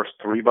those first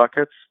three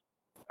buckets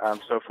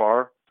so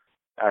far.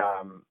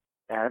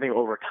 And I think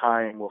over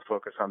time we'll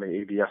focus on the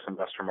ABS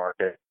investor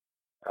market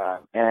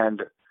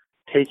and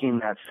taking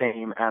that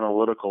same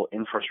analytical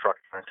infrastructure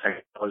and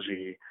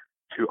technology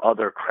to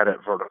other credit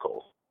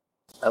verticals.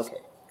 Okay.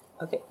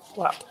 Okay.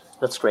 Wow.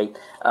 That's great.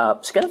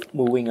 So kind of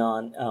moving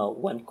on,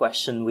 one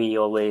question we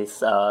always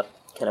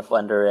kind of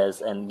wonder is,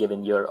 and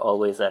given you're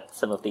always at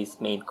some of these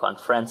main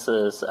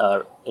conferences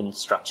in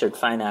structured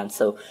finance,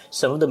 so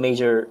some of the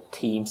major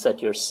themes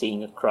that you're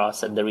seeing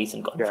across at the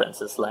recent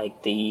conferences,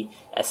 like the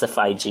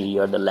SFIG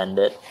or the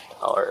Lendit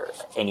or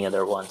any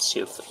other ones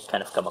you've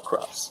kind of come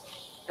across.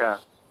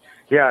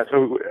 Yeah.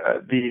 So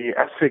the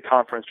SFIG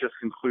conference just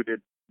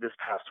concluded this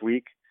past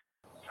week.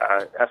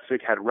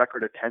 SFIG had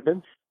record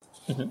attendance,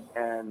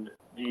 and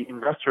the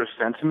investor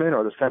sentiment,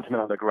 or the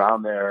sentiment on the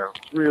ground there,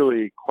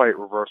 really quite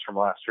reversed from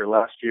last year.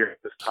 Last year at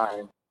this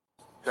time,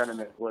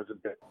 sentiment was a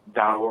bit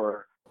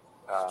dour.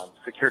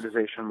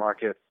 Securitization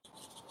markets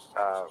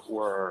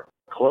were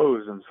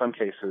closed in some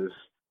cases,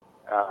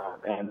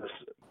 and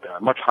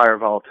much higher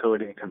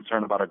volatility and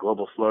concern about a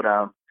global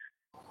slowdown.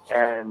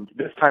 And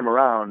this time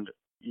around,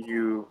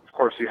 you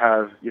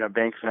have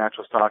bank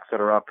financial stocks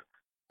that are up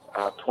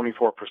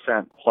 24%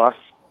 plus.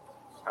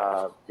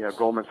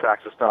 Goldman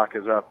Sachs' stock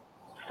is up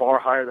far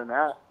higher than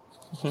that.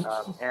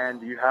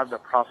 And you have the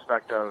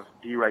prospect of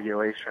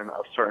deregulation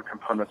of certain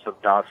components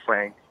of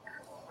Dodd-Frank,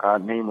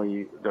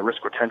 namely the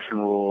risk retention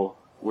rule,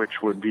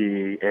 which would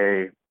be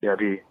the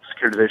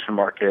securitization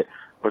market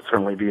would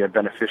certainly be a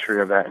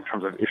beneficiary of that in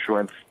terms of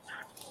issuance,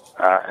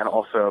 and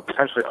also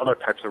potentially other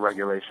types of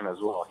regulation as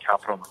well,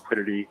 capital and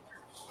liquidity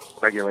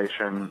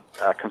regulation,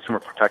 consumer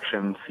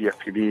protection,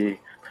 CFPB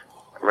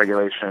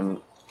regulation,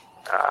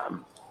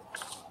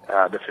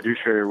 the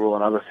fiduciary rule,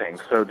 and other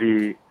things. So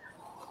the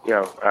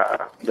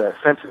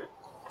sentiment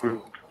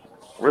proved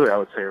really, I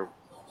would say,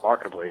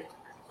 remarkably.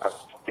 I was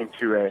talking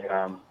to at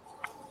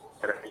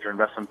a major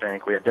investment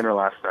bank. We had dinner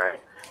last night.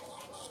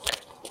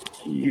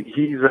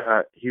 He's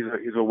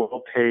a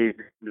well-paid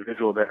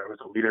individual there who's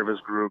a leader of his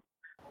group,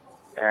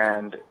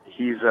 and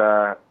he's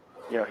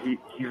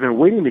been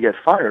waiting to get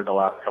fired the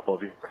last couple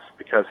of years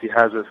because he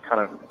has this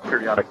kind of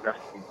periodic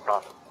vesting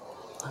process.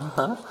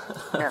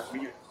 Yeah,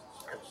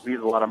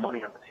 leaves a lot of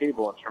money on the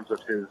table in terms of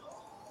his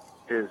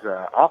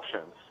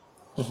options.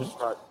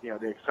 But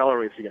they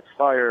accelerate if he gets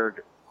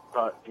fired.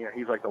 But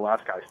he's like the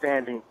last guy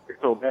standing. They're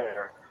still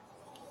there.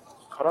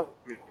 Cut up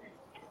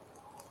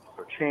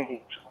for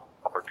change,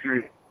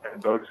 opportunity,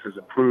 and bonuses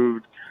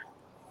improved.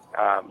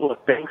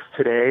 Look, banks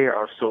today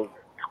are still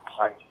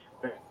compliant,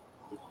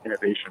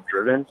 innovation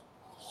driven.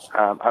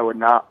 I would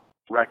not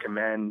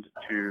recommend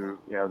to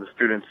the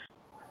students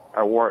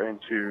at Wharton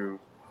to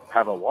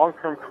have a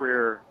long-term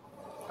career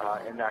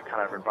in that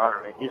kind of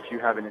environment if you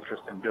have an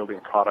interest in building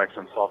products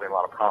and solving a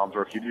lot of problems,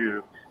 or if you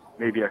do,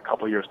 maybe a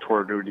couple years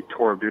tour of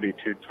duty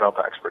to develop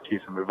that expertise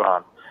and move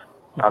on.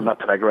 Not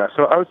to digress.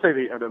 So I would say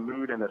the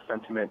mood and the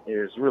sentiment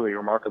is really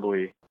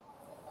remarkably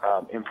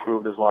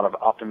improved. There's a lot of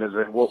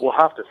optimism. We'll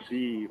have to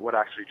see what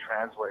actually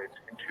translates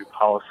into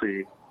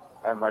policy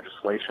and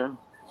legislation.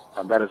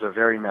 That is a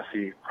very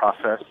messy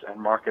process,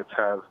 and markets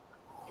have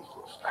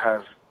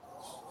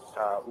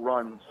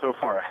run so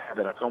far ahead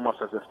that it's almost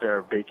as if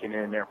they're baking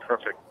in their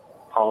perfect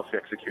policy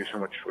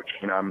execution, which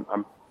I'm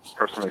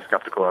personally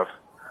skeptical of.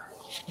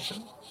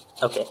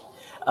 Okay.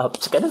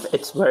 So kind of,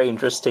 it's very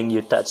interesting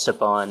you touched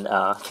upon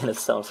kind of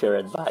some of your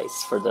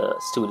advice for the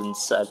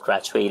students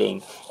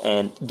graduating,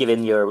 and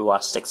given your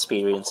vast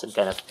experience and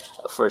kind of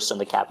first on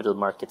the capital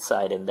market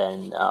side and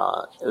then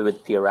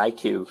with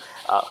PRIQ,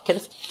 kind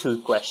of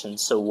two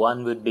questions. So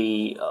one would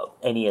be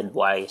any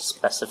advice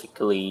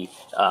specifically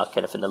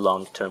kind of in the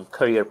long-term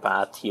career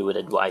path you would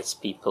advise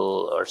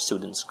people or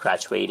students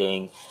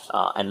graduating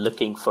and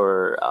looking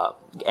for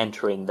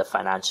entering the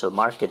financial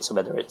markets,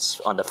 whether it's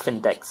on the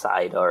fintech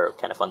side or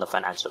kind of on the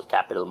financial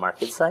capital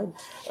market side.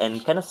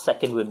 And kind of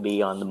second would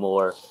be on the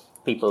more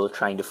people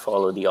trying to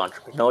follow the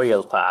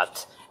entrepreneurial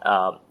path,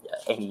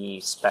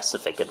 any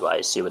specific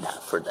advice you would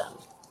have for them?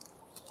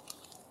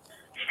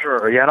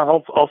 Sure. Yeah, and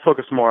I'll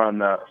focus more on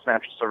the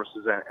financial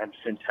services and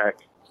fintech,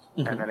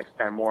 and then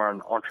expand more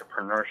on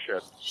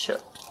entrepreneurship. Sure.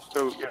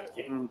 So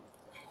in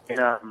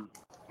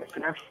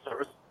financial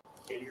services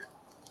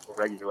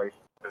regulation,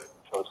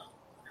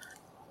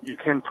 you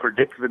can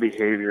predict the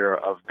behavior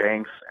of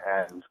banks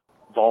and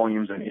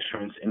volumes and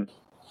issuance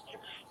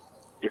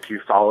if you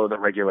follow the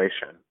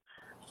regulation.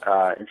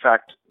 In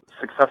fact,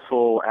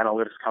 successful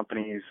analytics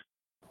companies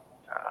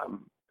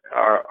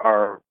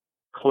are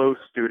close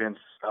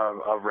students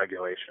of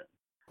regulation.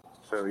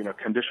 So,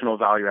 conditional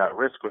value at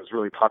risk was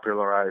really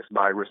popularized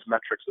by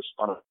RiskMetrics, which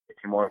spun up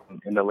more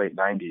in the late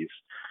 90s.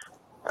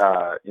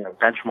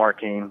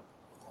 Benchmarking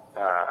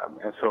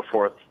and so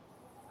forth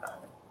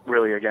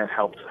really, again,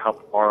 helped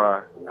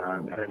Aura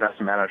and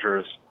investment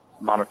managers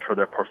monitor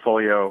their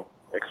portfolio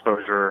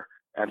exposure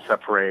and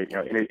separate,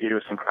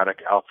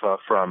 idiosyncratic alpha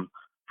from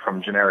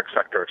from generic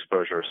sector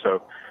exposure.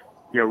 So,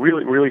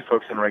 really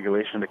focus on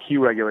regulation. The key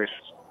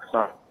regulations focus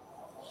on,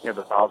 the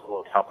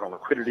Basel capital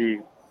liquidity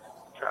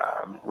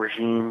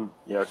regime,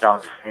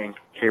 Dodd-Frank,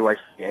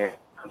 KYC,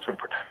 consumer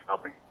protection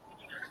obligations.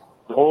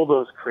 All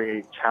those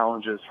create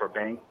challenges for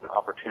banks and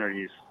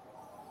opportunities,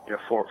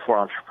 for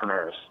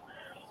entrepreneurs.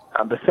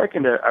 The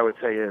second I would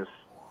say is,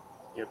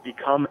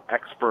 become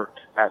expert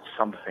at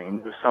something,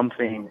 do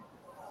something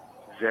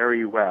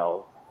very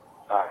well.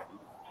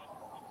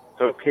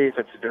 So in case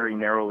it's very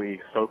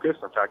narrowly focused,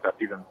 in fact,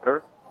 that's even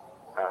better.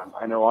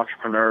 I know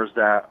entrepreneurs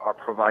that are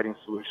providing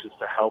solutions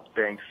to help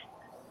banks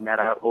net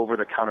out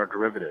over-the-counter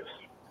derivatives.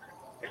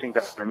 I think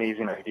that's an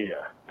amazing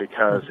idea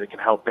because it can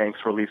help banks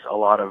release a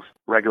lot of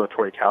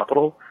regulatory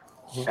capital.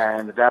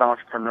 And that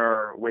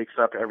entrepreneur wakes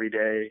up every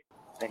day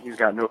and he's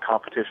got no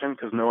competition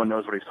because no one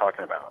knows what he's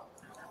talking about.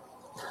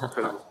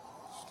 So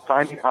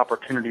finding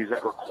opportunities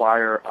that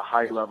require a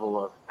high level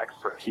of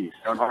expertise.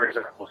 In our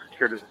example,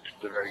 securities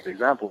is a very good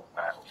example of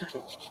that.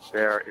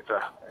 It's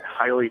a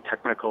highly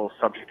technical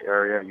subject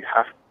area. You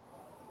have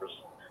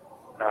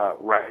to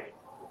write.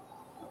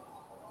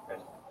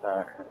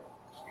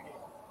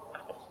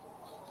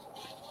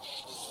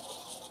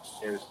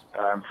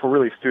 For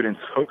really students,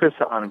 focus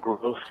on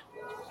growth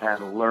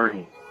and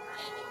learning,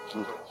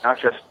 not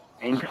just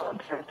main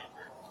content,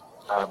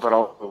 but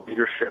also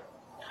leadership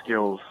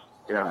skills,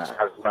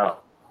 as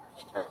well,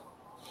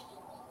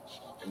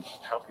 and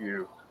help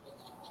you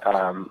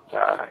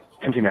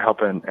continue to help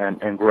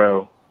and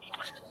grow.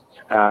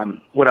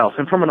 What else?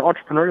 And from an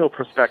entrepreneurial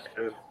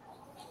perspective,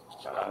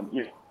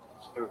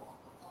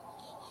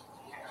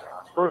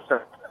 first,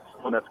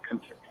 someone that's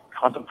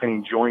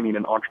contemplating joining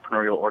an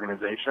entrepreneurial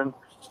organization,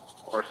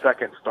 or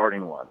second,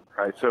 starting one,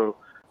 right? So,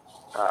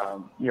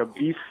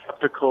 be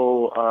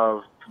skeptical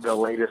of the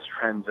latest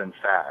trends and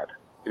fad.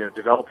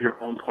 Develop your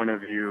own point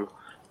of view.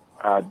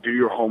 Do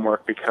your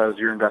homework because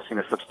you're investing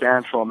a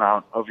substantial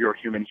amount of your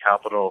human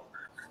capital,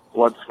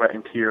 blood, sweat,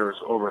 and tears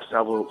over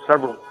several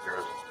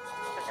years.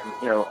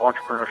 And,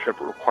 entrepreneurship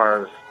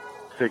requires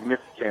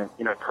significant,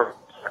 personal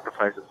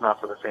sacrifice. It's not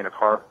for the faint of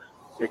heart.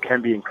 It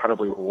can be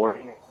incredibly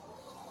rewarding.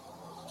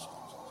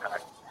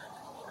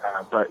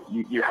 But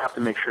you have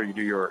to make sure you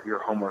do your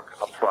homework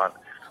up front.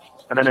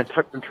 And then in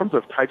terms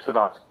of types of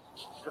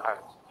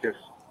just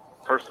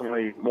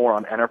personally more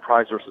on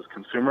enterprise versus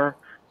consumer.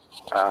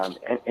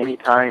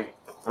 Anytime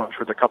I'm sure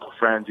with a couple of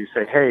friends, you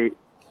say, hey,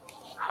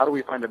 how do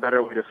we find a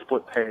better way to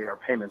split pay our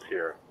payments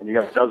here? And you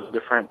got a dozen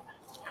different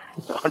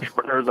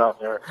entrepreneurs out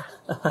there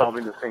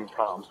solving the same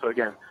problem. So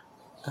again,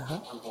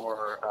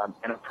 more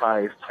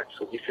enterprise type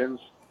solutions.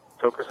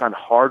 Focus on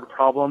hard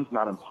problems,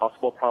 not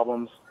impossible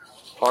problems.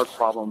 Hard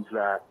problems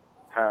that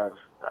have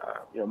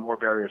more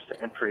barriers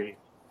to entry,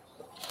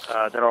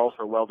 that are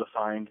also well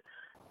defined.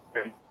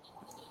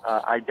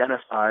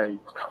 Identify your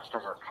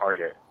customer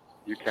target.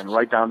 You can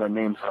write down their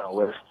names on a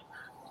list.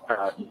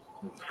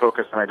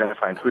 Focus on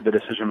identifying who the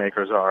decision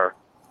makers are,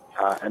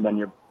 and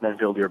then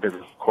build your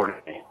business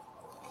accordingly.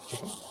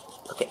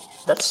 Okay,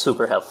 that's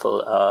super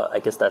helpful. I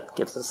guess that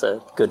gives us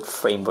a good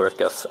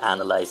framework of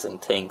analyzing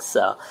things.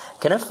 So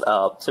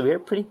we're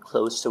pretty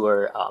close to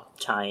our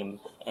time,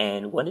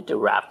 and wanted to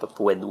wrap up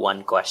with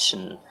one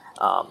question,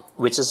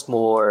 which is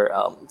more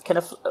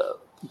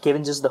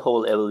given just the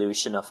whole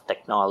evolution of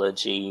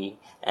technology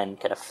and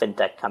kind of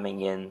fintech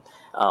coming in.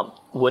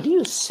 What do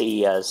you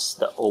see as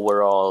the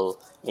overall,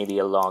 maybe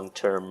a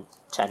long-term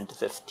 10 to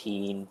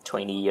 15,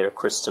 20-year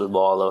crystal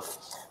ball of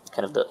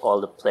kind of all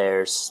the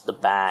players, the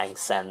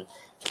banks, and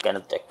kind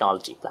of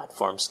technology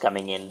platforms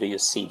coming in? Do you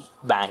see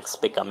banks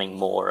becoming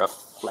more of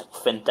like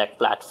fintech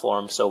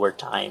platforms over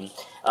time?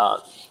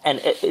 And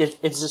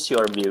it's just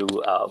your view.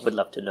 Would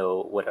love to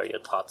know what are your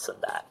thoughts on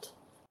that.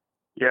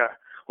 Yeah,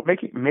 well,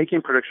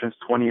 making predictions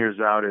 20 years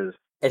out is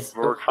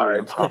virtually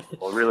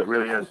impossible. It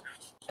really is.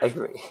 I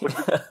agree.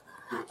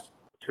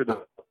 To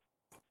the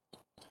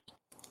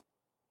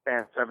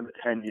span 7 to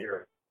 10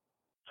 years,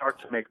 it's hard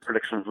to make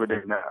predictions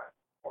within that.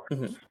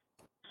 Mm-hmm.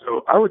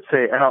 So I would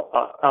say, and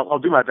I'll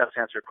do my best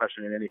to answer your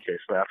question in any case,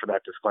 but after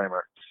that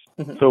disclaimer.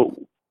 Mm-hmm.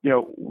 So,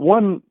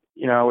 one,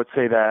 I would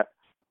say that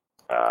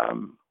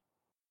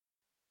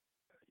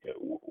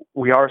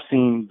we are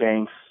seeing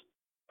banks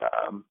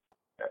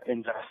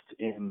invest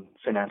in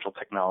financial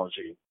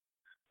technology.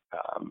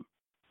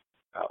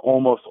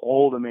 Almost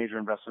all the major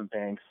investment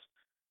banks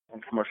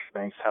and commercial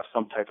banks have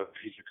some type of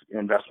strategic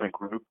investment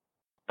group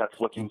that's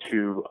looking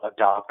to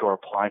adopt or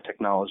apply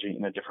technology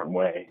in a different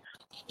way.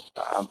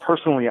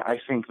 Personally, I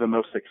think the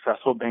most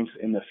successful banks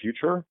in the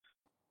future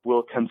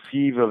will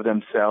conceive of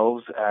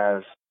themselves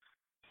as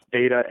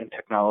data and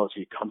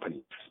technology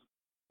companies.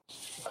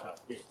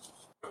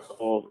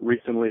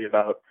 Recently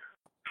about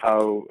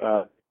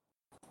how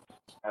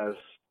as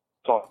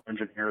software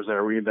engineers that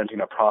are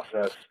reinventing a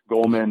process.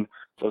 Goldman,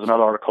 there was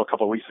another article a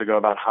couple of weeks ago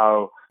about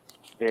how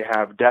they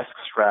have desk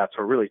strats,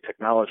 or really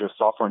technologists,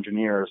 software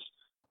engineers,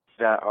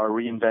 that are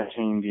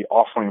reinventing the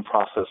offering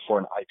process for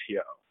an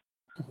IPO.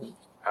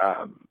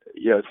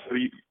 So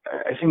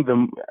I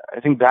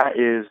think that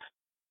is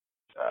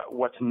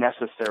what's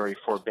necessary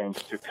for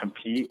banks to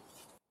compete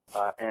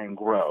and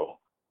grow.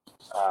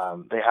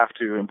 They have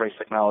to embrace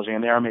technology,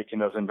 and they are making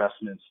those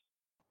investments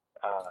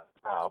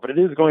now. But it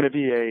is going to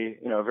be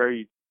a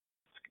very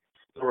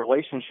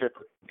relationship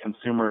with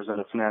consumers and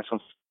the financial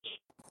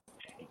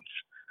change.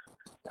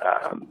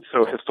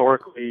 So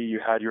historically, you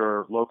had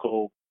your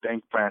local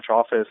bank branch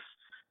office,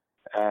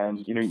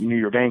 and you knew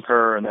your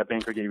banker, and that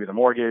banker gave you the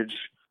mortgage,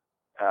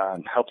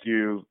 and helped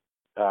you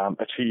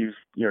achieve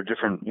your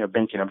different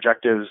banking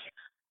objectives.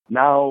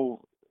 Now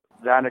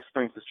that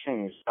experience has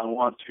changed. I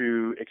want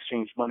to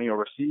exchange money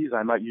overseas.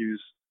 I might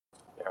use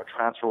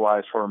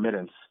TransferWise for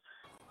remittance.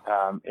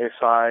 If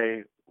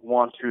I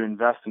want to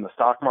invest in the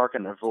stock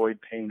market and avoid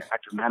paying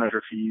active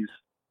manager fees,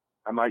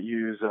 I might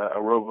use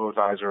a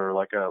robo-advisor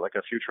like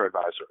a future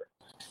advisor.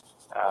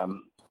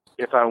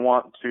 If I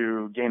want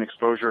to gain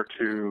exposure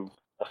to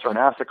a certain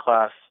asset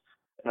class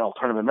and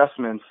alternative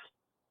investments,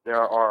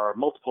 there are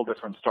multiple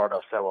different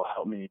startups that will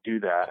help me do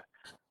that.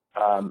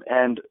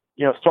 And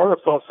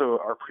startups also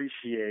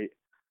appreciate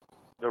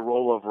the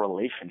role of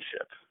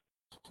relationship,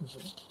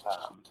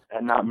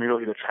 and not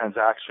merely the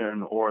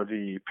transaction or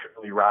the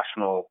purely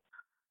rational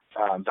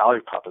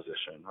value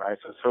proposition, right?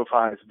 So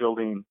SoFi is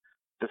building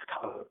this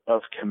kind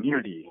of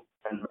community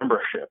and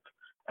membership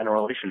and a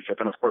relationship.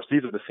 And of course,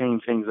 these are the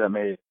same things that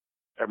made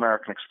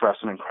American Express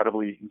an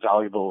incredibly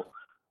valuable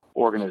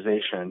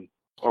organization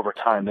over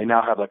time. They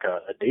now have like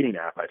a dating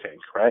app, I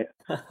think, right?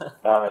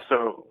 I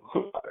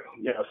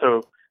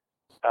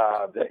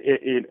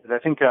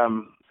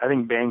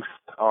think banks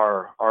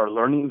are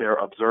learning, they're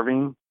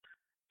observing,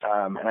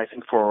 and I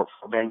think for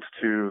banks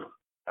to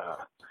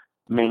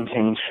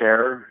maintain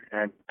share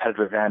and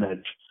competitive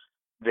advantage,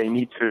 they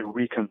need to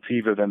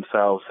reconceive of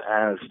themselves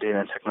as data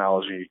and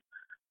technology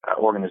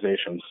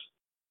organizations.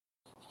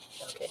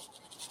 Okay.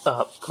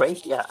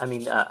 Great. Yeah, I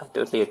mean, I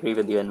totally agree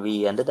with you. And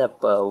we ended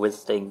up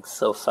visiting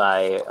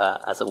SoFi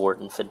as a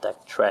Wharton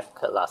FinTech Trek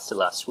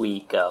last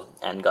week,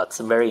 and got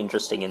some very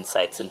interesting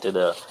insights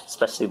into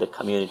especially the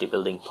community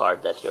building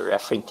part that you're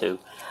referring to.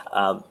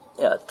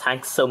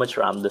 Thanks so much,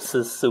 Ram. This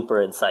is super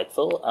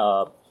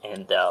insightful,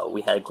 and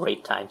we had a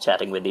great time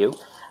chatting with you.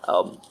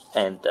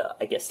 And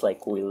I guess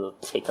we'll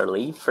take our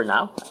leave for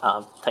now.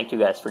 Thank you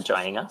guys for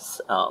joining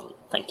us.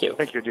 Thank you.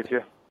 Thank you,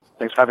 Aditya.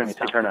 Thanks for having me.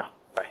 Take care now.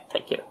 Bye.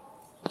 Thank you.